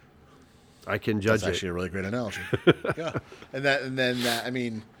hear, I can judge it. That's actually a really great analogy. Yeah. And then, I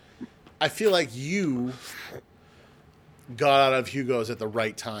mean, I feel like you got out of Hugo's at the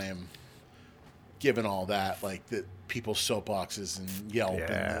right time, given all that, like the people's soapboxes and Yelp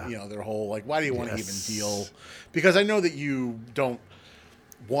and their whole like, why do you want to even deal? Because I know that you don't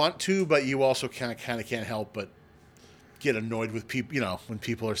want to, but you also kind of can't help but get annoyed with people. When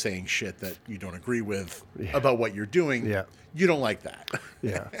people are saying shit that you don't agree with about what you're doing. Yeah, you don't like that.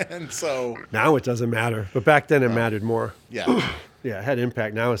 Yeah, and so now it doesn't matter, but back then it mattered more. Yeah. Yeah, it had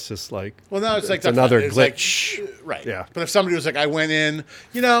impact. Now it's just like... Well, now it's like... another glitch. Like, right. Yeah. But if somebody was like, I went in,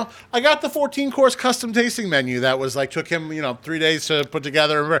 I got the 14-course custom tasting menu that was like, took him, 3 days to put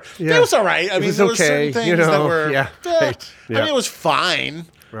together. Yeah. It was all right. I mean, there were certain things that were... Yeah. Right. I mean, it was fine.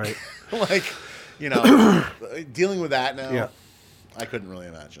 Right. Like, dealing with that now, I couldn't really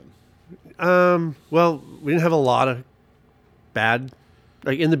imagine. Well, we didn't have a lot of bad...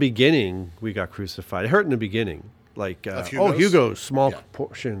 Like, in the beginning, we got crucified. It hurt in the beginning. Like, Hugo's, small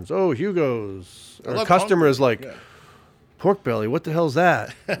portions. Oh, Hugo's. Our customers pork belly, what the hell's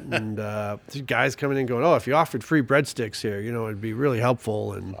that? And guys coming in going, if you offered free breadsticks here, it'd be really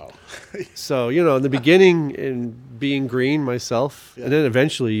helpful. And so, in the beginning, in being green myself, and then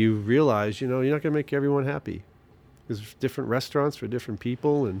eventually you realize, you're not going to make everyone happy. There's different restaurants for different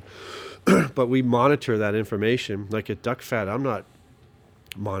people. And but we monitor that information. Like at Duck Fat, I'm not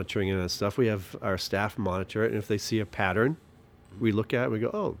monitoring and that stuff. We have our staff monitor it, and if they see a pattern, we look at it and we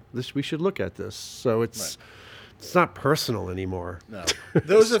go, we should look at this. So it's not personal anymore. No. I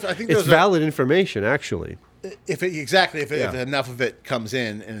think it's valid information, actually. If enough of it comes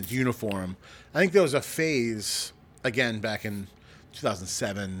in and it's uniform. I think there was a phase, again, back in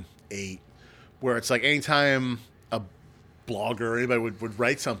 2007, 2008, where it's like anytime a blogger or anybody would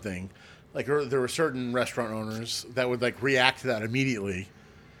write something, like there were certain restaurant owners that would like react to that immediately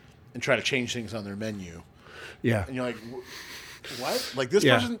and try to change things on their menu. Yeah. And you're like, what? Like this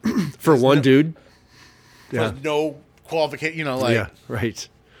person... For one dude. There's no qualification, Yeah, right.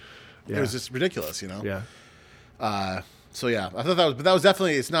 Yeah. It was just ridiculous, Yeah. So yeah, I thought that was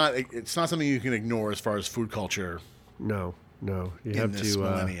definitely, it's not something you can ignore as far as food culture. No. You have this to...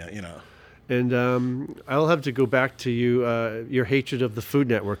 millennia, And I'll have to go back to your hatred of the Food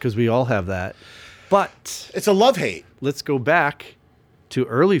Network, because we all have that. But... It's a love-hate. Let's go back to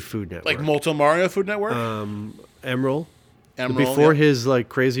early Food Network. Like Molto Mario Food Network? Emerald. Before his like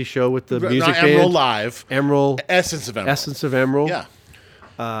crazy show with the music band. Emerald Live. Emerald. Essence of Emerald. Essence of Emerald.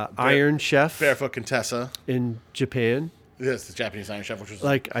 Yeah. Iron Chef. Barefoot Contessa. In Japan. Yes, the Japanese Iron Chef, which was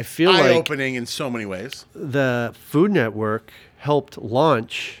I feel eye-opening in so many ways. The Food Network helped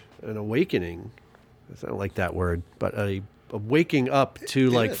launch an awakening. I don't like that word, but a waking up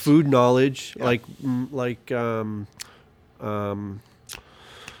to food knowledge,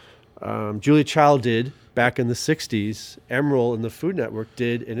 Julia Child did back in the 60s. Emerald and the Food Network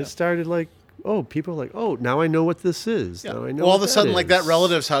did, and it started people are like, now I know what this is. Yeah. Now I know all of a sudden, like that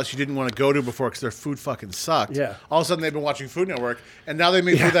relative's house you didn't want to go to before because their food fucking sucked. Yeah. All of a sudden they've been watching Food Network, and now they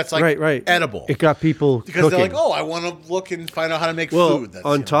make food that's edible. It got people because cooking. They're like, I want to look and find out how to make food. That's,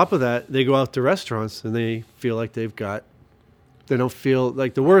 on top of that, they go out to restaurants and they feel like they don't feel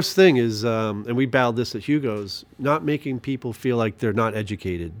like the worst thing is, and we battled this at Hugo's, not making people feel like they're not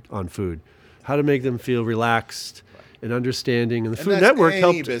educated on food. How to make them feel relaxed and understanding. And the Food Network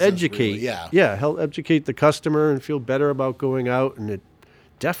helped educate. Really, help educate the customer and feel better about going out. And it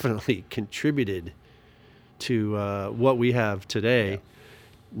definitely contributed to what we have today. Yeah.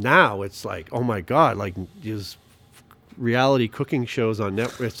 Now it's like, oh my God, like these reality cooking shows on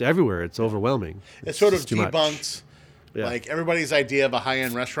Netflix. It's everywhere. It's overwhelming. It sort of debunked. Yeah. Like everybody's idea of a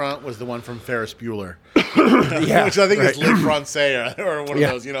high-end restaurant was the one from Ferris Bueller, which I think is Le Francais or one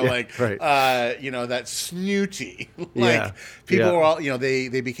of those, that snooty. People were all,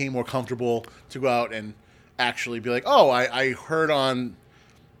 they became more comfortable to go out and actually be like, oh, I heard on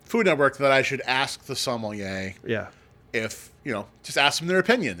Food Network that I should ask the sommelier Yeah. if, just ask them their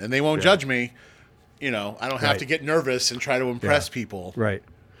opinion, and they won't judge me. I don't have to get nervous and try to impress people. Right.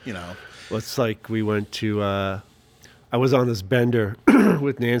 Well, it's like we went to, I was on this bender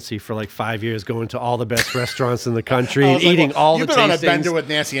with Nancy for like 5 years, going to all the best restaurants in the country and eating all the tastings. You've been on a bender with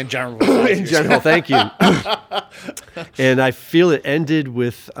Nancy in general. In general, thank you. And I feel it ended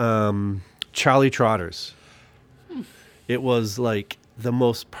with Charlie Trotter's. It was like the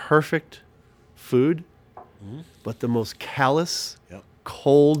most perfect food, but the most callous,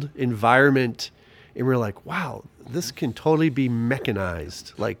 cold environment. And we're like, wow, this can totally be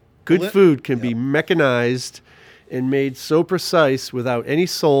mechanized. Like good food can be mechanized and made so precise without any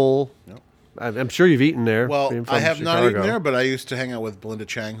soul. Yep. I'm sure you've eaten there. Well, I have not eaten there, but I used to hang out with Belinda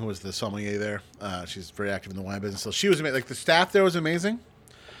Chang, who was the sommelier there. She's very active in the wine business. So she was amazing. Like the staff there was amazing.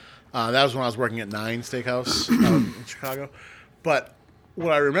 That was when I was working at Nine Steakhouse in Chicago. But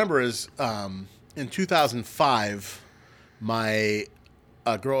what I remember is in 2005,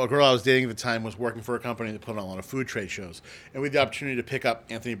 a girl I was dating at the time was working for a company that put on a lot of food trade shows. And we had the opportunity to pick up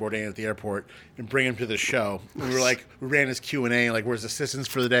Anthony Bourdain at the airport and bring him to the show. And we ran his Q&A, like, where's assistants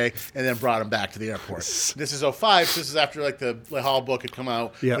for the day, and then brought him back to the airport. This is 2005, so this is after, like, the Hall book had come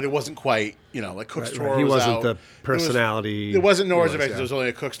out, but it wasn't quite, like, Cook's Tour was out. He wasn't the personality. It wasn't Nora's Adventures. It was only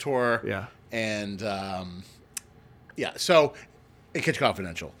a Cook's Tour. Yeah. And, so, and Kitchen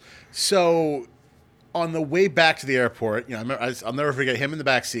Confidential. So on the way back to the airport, I'll never forget him in the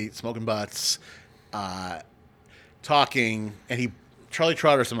back seat, smoking butts, talking, and Charlie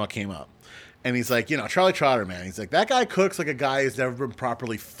Trotter somehow came up. And he's like, Charlie Trotter, man, he's like, that guy cooks like a guy who's never been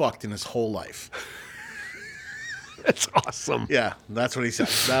properly fucked in his whole life. That's awesome. Yeah, that's what he said.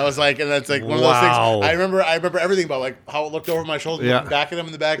 That was like, and that's like one of those things. I remember everything about like how it looked over my shoulder, looking back at him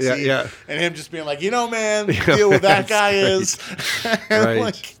in the back seat, and him just being like, man, deal with that guy is. And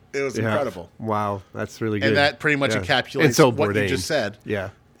like, it was incredible. Wow, that's really good. And that pretty much encapsulates what you just said. Yeah.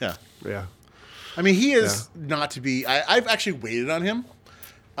 I mean, he is not to be. I've actually waited on him,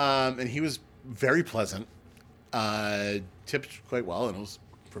 and he was very pleasant. Tipped quite well, and it was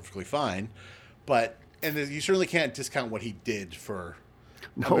perfectly fine. But you certainly can't discount what he did for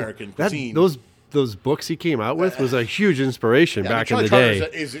American cuisine. Those books he came out with was a huge inspiration back in the day.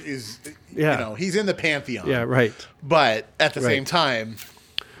 Is he's in the pantheon. Yeah, right. But at the same time,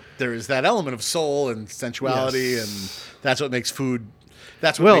 there is that element of soul and sensuality, and that's what makes food.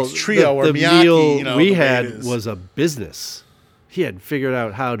 That's what makes trio or the miyaki. Meal we had was a business. He had figured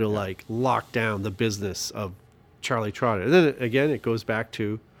out how to like lock down the business of Charlie Trotter. And then again, it goes back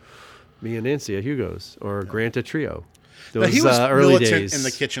to me and Nancy at Hugo's or Grant at Trio. Those he was early militant days in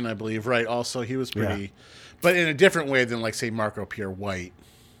the kitchen, I believe. Right. Also, he was pretty, but in a different way than like say Marco Pierre White.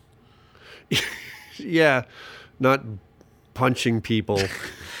 Yeah, not punching people.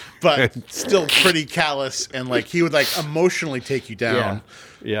 But still pretty callous, and like he would like emotionally take you down.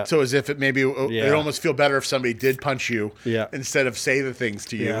 Yeah. So as if it'd almost feel better if somebody did punch you, instead of say the things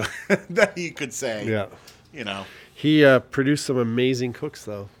to you that he could say. Yeah. He produced some amazing cooks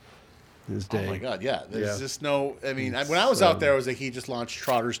though. In his day. Oh my God, yeah. There's just no. I mean, when I was out there, it was like he just launched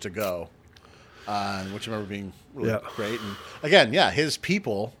Trotters to Go, which I remember being really great. And again, his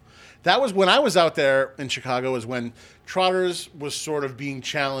people. That was when I was out there in Chicago. Was when Trotters was sort of being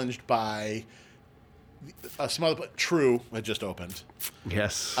challenged by some other. True had just opened.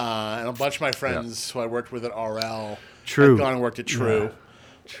 Yes. And a bunch of my friends who I worked with at RL had gone and worked at True.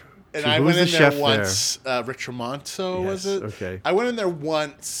 And I went in there once. Rick Tremonto, was it? Okay. I went in there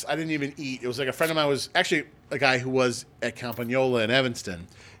once. I didn't even eat. It was like a friend of mine was actually a guy who was at Campagnola in Evanston.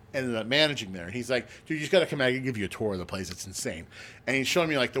 Ended up managing there. And he's like, dude, you just got to come back and give you a tour of the place. It's insane. And he's showing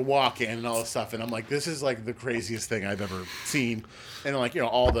me like the walk-in and all this stuff. And I'm like, this is like the craziest thing I've ever seen. And like,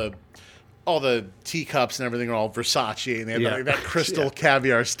 all the teacups and everything are all Versace. And they had like that crystal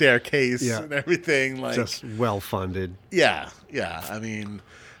caviar staircase and everything. Like just well-funded. Yeah. I mean,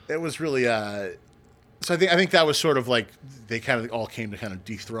 it was really, so I think that was sort of like, they kind of all came to kind of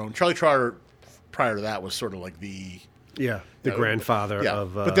dethrone. Charlie Trotter prior to that was sort of like the grandfather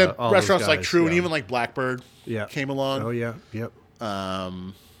of but then all restaurants those like guys, True and even like Blackbird came along. Oh yeah, yep.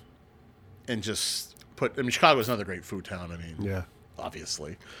 And just Chicago is another great food town. I mean,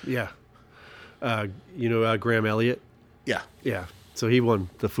 obviously. Yeah. Graham Elliott? Yeah. Yeah. So he won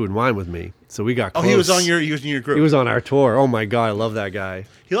the Food and Wine with me. So we got close. Oh, he was in your group. He was on our tour. Oh my God, I love that guy.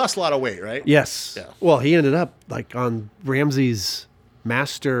 He lost a lot of weight, right? Yes. Yeah. Well, he ended up like on Ramsay's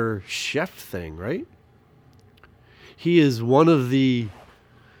Master Chef thing, right? He is one of the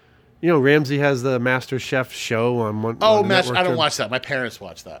Ramsay has the Master Chef show on one. Oh, on the Master! I network. don't watch that. My parents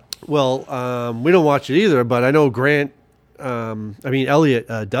watch that. Well, we don't watch it either, but I know Grant. Elliot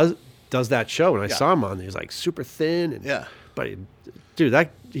does that show, and I saw him on. He's like super thin, and but dude,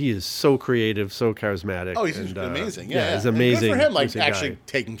 he is so creative, so charismatic. Oh, he's amazing. Yeah, he's amazing. And good for him, like amazing actually guy.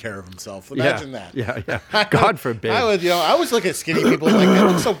 taking care of himself. Imagine that. Yeah. God forbid. I always look at skinny people like they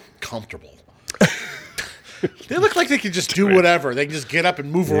look so comfortable. They look like they can just do whatever. They can just get up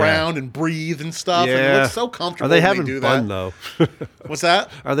and move around and breathe and stuff. Yeah. And they look so comfortable. Are they when having do fun that. though? What's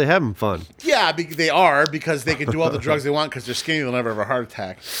that? Are they having fun? Yeah, they are because they can do all the drugs they want because they're skinny. They'll never have a heart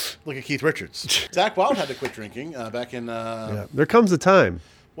attack. Look at Keith Richards. Zach Wild had to quit drinking back in. There comes a time.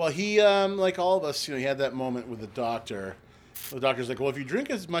 Well, he like all of us, he had that moment with the doctor. The doctor's like, well, if you drink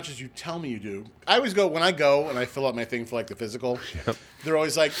as much as you tell me you do. I always go, when I go and I fill out my thing for like the physical, they're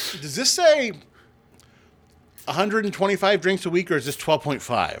always like, does this say 125 drinks a week or is this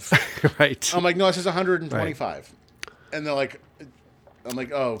 12.5? Right. I'm like, no, it says 125. Right. And they're like, I'm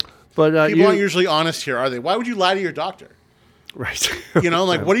like, oh. But people aren't usually honest here, are they? Why would you lie to your doctor? Right.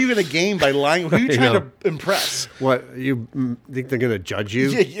 Like, what are you going to gain by lying? Who are you trying to impress? What, you think they're going to judge you?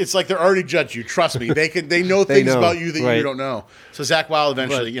 Yeah, it's like they're already judged you. Trust me. They know things about you that you don't know. So Zach Wild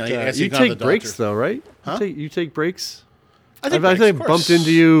eventually, you take breaks though, right? Huh? You take breaks? I think bumped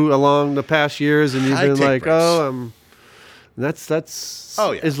into you along the past years and you've been like, breaks. that's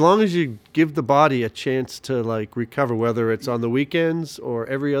oh, yeah. As long as you give the body a chance to like recover, whether it's on the weekends or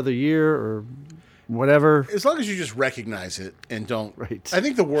every other year or whatever. As long as you just recognize it and don't. Right. I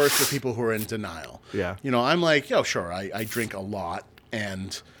think the worst are people who are in denial. Yeah. I'm like, sure, I drink a lot,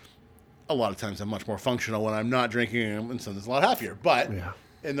 and a lot of times I'm much more functional when I'm not drinking, and sometimes a lot happier. But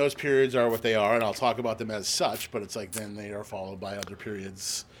and those periods are what they are, and I'll talk about them as such, but it's like then they are followed by other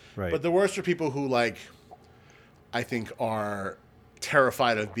periods. Right. But the worst are people who, like, I think are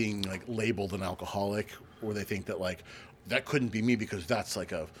terrified of being, like, labeled an alcoholic, or they think that, like, that couldn't be me because that's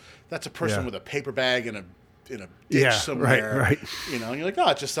a person with a paper bag in a ditch somewhere. Right. And you're like,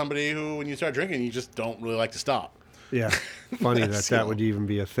 it's just somebody who, when you start drinking, you just don't really like to stop. Yeah, funny that would even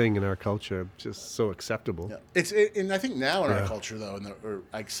be a thing in our culture. Just so acceptable. Yeah. And I think now in our culture, though, or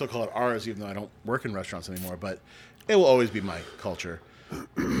I still call it ours, even though I don't work in restaurants anymore. But it will always be my culture.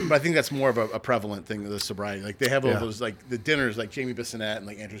 But I think that's more of a prevalent thing of the sobriety. Like they have all those like the dinners, like Jamie Bissonnette and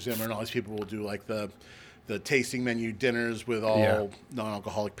like Andrew Zimmer and all these people will do like the tasting menu dinners with all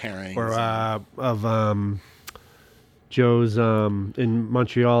non-alcoholic pairings. Or of Joe's in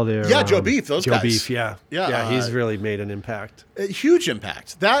Montreal there. Yeah, Joe Beef, those guys. Joe Beef, yeah, he's really made an impact. A huge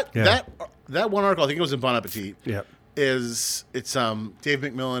impact. That one article, I think it was in Bon Appetit. Yeah. It's Dave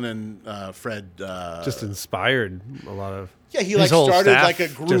McMillan and Fred. Just inspired a lot of. Yeah, he like started like a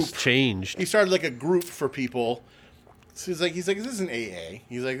group. Just changed. He started like a group for people. So he's like, this isn't AA.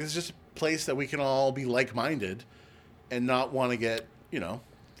 He's like, this is just a place that we can all be like-minded and not want to get,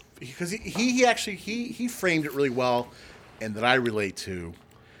 because he actually framed it really well, and that I relate to,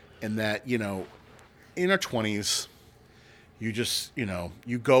 and that in our 20s, you just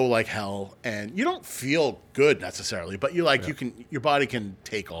you go like hell, and you don't feel good necessarily, but you your body can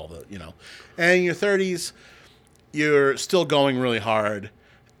take all the and in your 30s, you're still going really hard.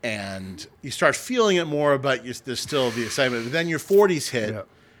 And you start feeling it more, but there's still the excitement. But then your 40s hit,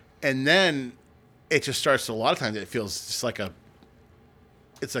 and then it just starts to, a lot of times it feels just like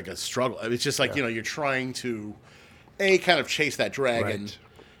it's like a struggle. It's just like, you're trying to, kind of chase that dragon,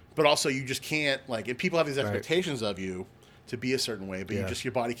 but also you just can't, like, and people have these expectations of you to be a certain way, but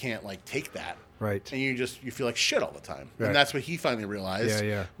your body can't, like, take that. Right. And you feel like shit all the time. Right. And that's what he finally realized.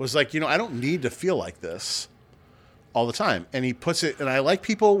 Was like, I don't need to feel like this all the time. And he puts it, and I like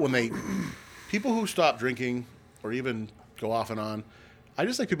people people who stop drinking or even go off and on. I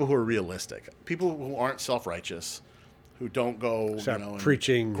just like people who are realistic, people who aren't self-righteous, who don't go,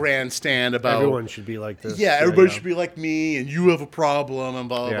 preaching grandstand about everyone should be like this. Yeah, everybody should be like me, and you have a problem, and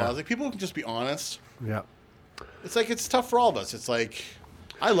blah blah blah. It's like people who can just be honest. Yeah. It's like it's tough for all of us. It's like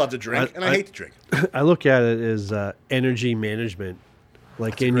I love to drink and I hate to drink. I look at it as energy management.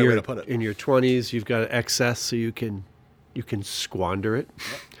 Like That's a great way to put it. In your 20s, you've got excess, so you can squander it.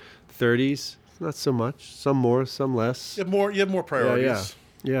 30s, not so much. Some more, some less. You have more priorities.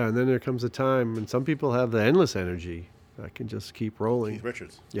 Yeah, and then there comes a time, and some people have the endless energy that can just keep rolling. Keith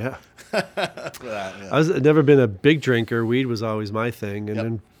Richards. Yeah. I've never been a big drinker. Weed was always my thing, and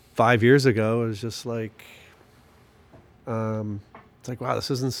then 5 years ago, it was just like, it's like, wow,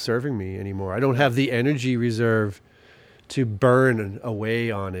 this isn't serving me anymore. I don't have the energy reserve to burn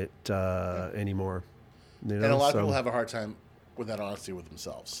away on it anymore. And a lot of people have a hard time with that honesty with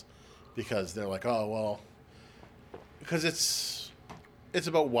themselves because they're like, oh, well, because it's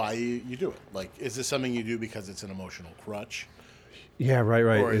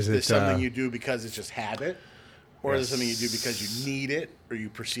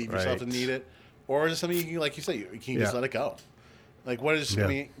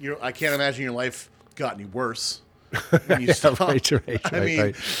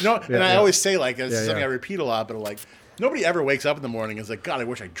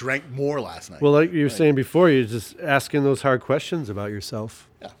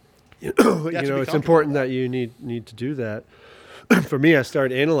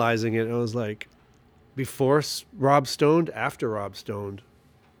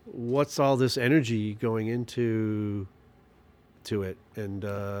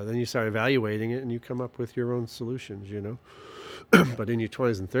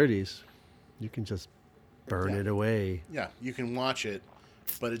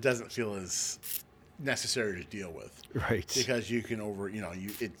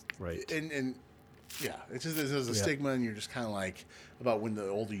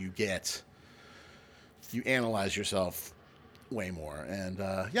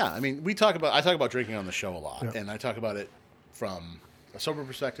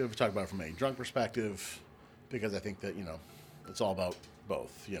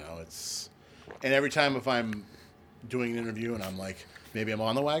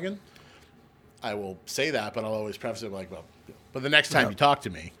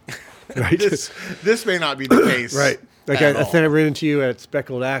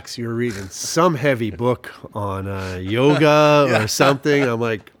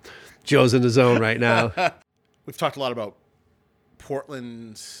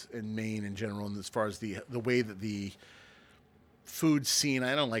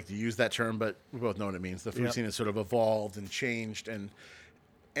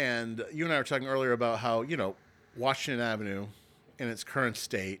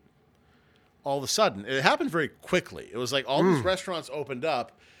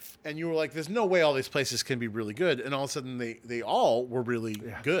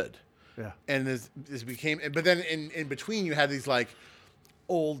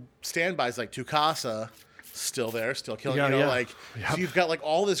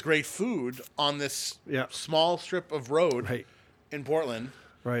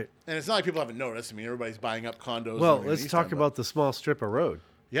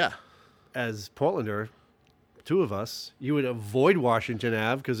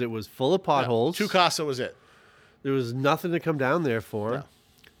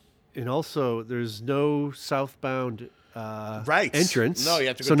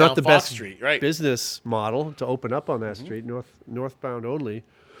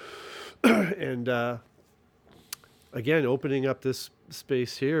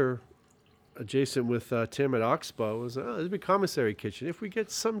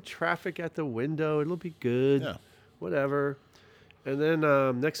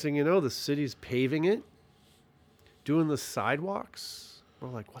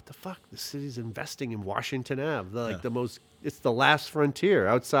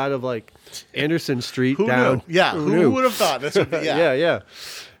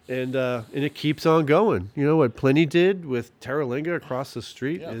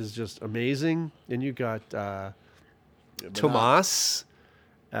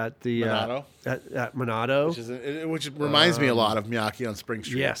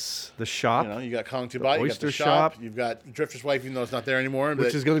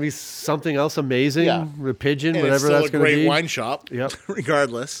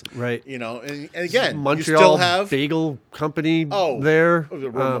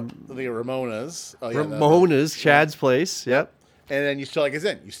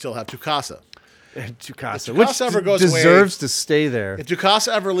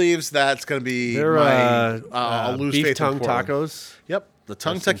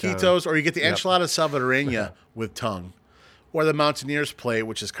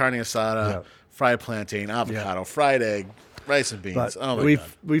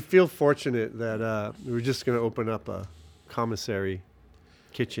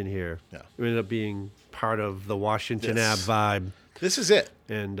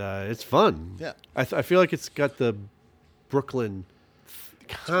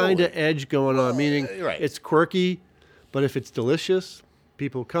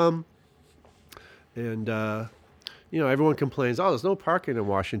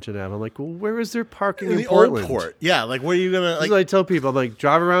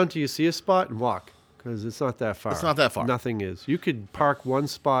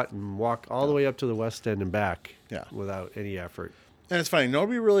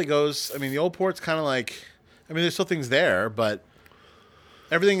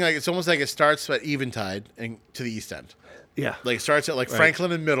Everything like it's almost like it starts at Eventide and to the East End. Yeah. Like it starts at like Right.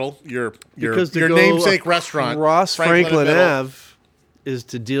 Franklin and Middle, your Because to your go namesake restaurant. Across Franklin and Middle, Ave is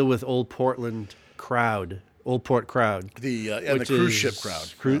to deal with Old Portland crowd, Old Port crowd. and the which cruise is ship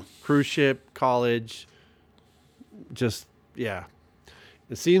crowd. Cruise ship, college, just, yeah.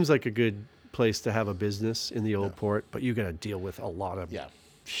 It seems like a good place to have a business in the Old Port, but you got to deal with a lot of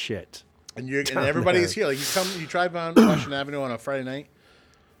shit. And everybody's here. Like you drive down Washington Avenue on a Friday night.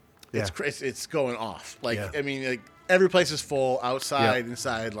 Yeah. It's going off. Like Yeah. I mean, like every place is full, outside, Yeah.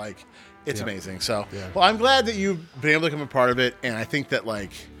 inside. Like it's Yeah. amazing. So, Yeah. well, I'm glad that you've been able to become a part of it, and I think that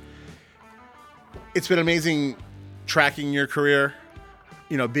like it's been amazing tracking your career.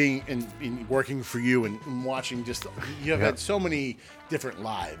 You know, being in working for you and watching just you have Yeah. had so many different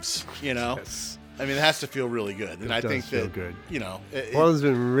lives. You know, Yes. I mean, it has to feel really good, and I does think feel that good. you know, Portland's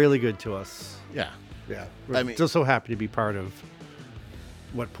been really good to us. yeah. Yeah. I We're mean- just so happy to be part of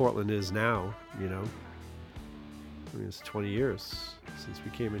what Portland is now, you know. I mean, it's 20 years since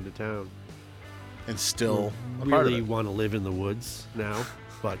we came into town. And still a part of Really it. want to live in the woods now,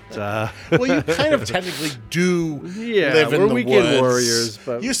 but Well, you kind of technically do Yeah, live in we're the weekend woods. warriors,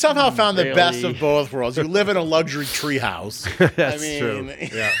 but you somehow found the best barely. of both worlds. You live in a luxury treehouse. that's I mean, true.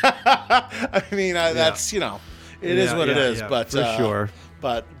 Yeah, I mean, that's it is Yeah, what it yeah, is. yeah, But for sure.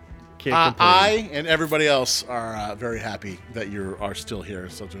 But Can't complain. I and everybody else are very happy that you are still here,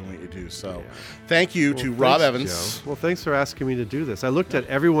 still doing what you do. So, thank you to Well, Rob thanks, Evans. Joe. Well, thanks for asking me to do this. I looked at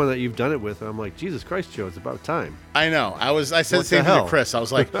everyone that you've done it with, and I'm like, Jesus Christ, Joe, it's about time. I know. I said What the the same thing to hell? Chris. I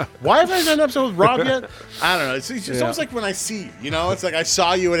was like, why haven't I done an episode with Rob yet? I don't know. It's just Yeah. almost like when I see you. You know, it's like I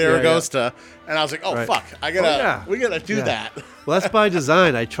saw you at Yeah, yeah. Aragosta, and I was like, oh Right. fuck, we gotta do Yeah. that. Well, that's by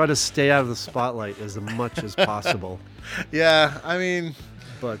design. I try to stay out of the spotlight as much as possible. Yeah, I mean,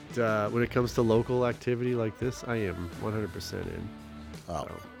 But when it comes to local activity like this, I am 100% in.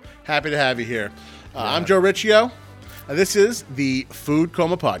 happy to have you here. I'm Joe Riccio, and this is the Food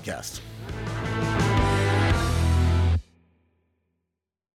Coma Podcast.